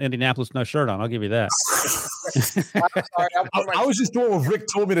around Indianapolis with no shirt on. I'll give you that. I was just doing what Rick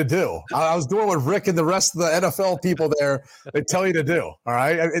told me to do. I was doing what Rick and the rest of the NFL people there, they tell you to do. All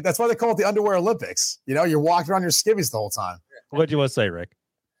right. That's why they call it the Underwear Olympics. You're walking around your skivvies the whole time. What do you want to say, Rick?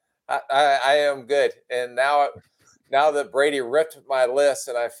 I am good. And now that Brady ripped my list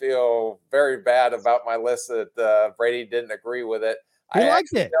and I feel very bad about my list that Brady didn't agree with it, He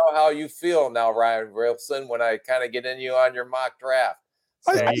liked it. Know how you feel now, Ryan Wilson, when I kind of get in you on your mock draft.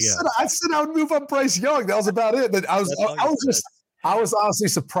 So I said I would move up Bryce Young. That was about it. But I was honestly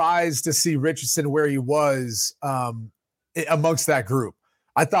surprised to see Richardson where he was amongst that group.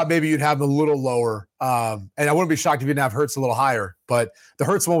 I thought maybe you'd have him a little lower, and I wouldn't be shocked if you didn't have Hurts a little higher. But the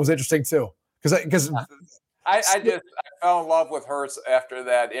Hurts one was interesting too, because I fell in love with Hurts after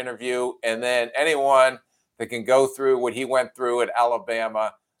that interview, and then anyone that can go through what he went through at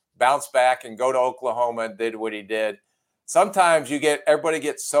Alabama, bounce back and go to Oklahoma and did what he did. Sometimes everybody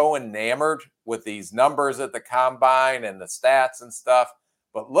gets so enamored with these numbers at the combine and the stats and stuff,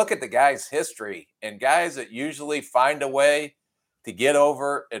 but look at the guy's history and guys that usually find a way to get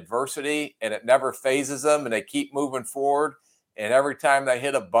over adversity and it never phases them and they keep moving forward. And every time they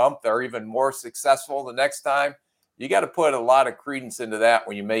hit a bump, they're even more successful the next time. You got to put a lot of credence into that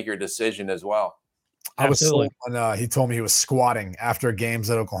when you make your decision as well. I was so when he told me he was squatting after games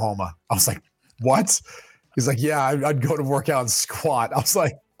at Oklahoma. I was like, what? He's like, yeah, I'd go to work out and squat. I was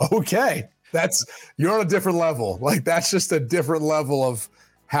like, okay, you're on a different level. Like, that's just a different level of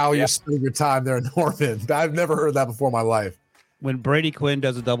how you're spending your time there in Norman. I've never heard that before in my life. When Brady Quinn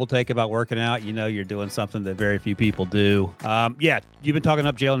does a double take about working out, you know you're doing something that very few people do. You've been talking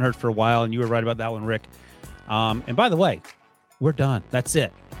up Jalen Hurts for a while, and you were right about that one, Rick. And by the way, we're done. That's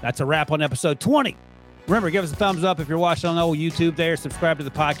it. That's a wrap on episode 20. Remember, give us a thumbs up if you're watching on old YouTube there. Subscribe to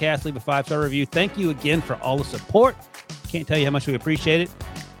the podcast. Leave a 5-star review. Thank you again for all the support. Can't tell you how much we appreciate it.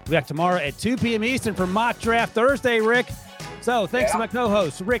 We'll be back tomorrow at 2 p.m. Eastern for Mock Draft Thursday, Rick. So thanks to my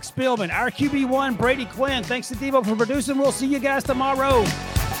co-host, Rick Spielman, our QB1, Brady Quinn. Thanks to Devo for producing. We'll see you guys tomorrow.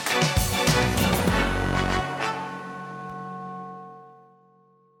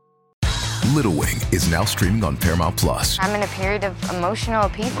 Little Wing is now streaming on Paramount Plus. I'm in a period of emotional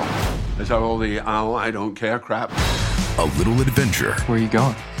upheaval. Is that all the I don't care crap? A little adventure. Where are you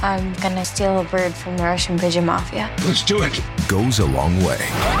going? I'm gonna steal a bird from the Russian pigeon mafia. Let's do it. Goes a long way.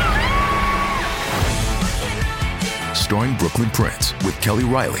 Starring Brooklyn Prince with Kelly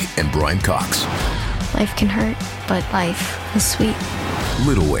Riley and Brian Cox. Life can hurt, but life is sweet.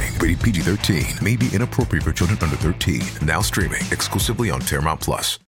 Little Wing, rated PG-13, may be inappropriate for children under 13. Now streaming exclusively on Paramount Plus.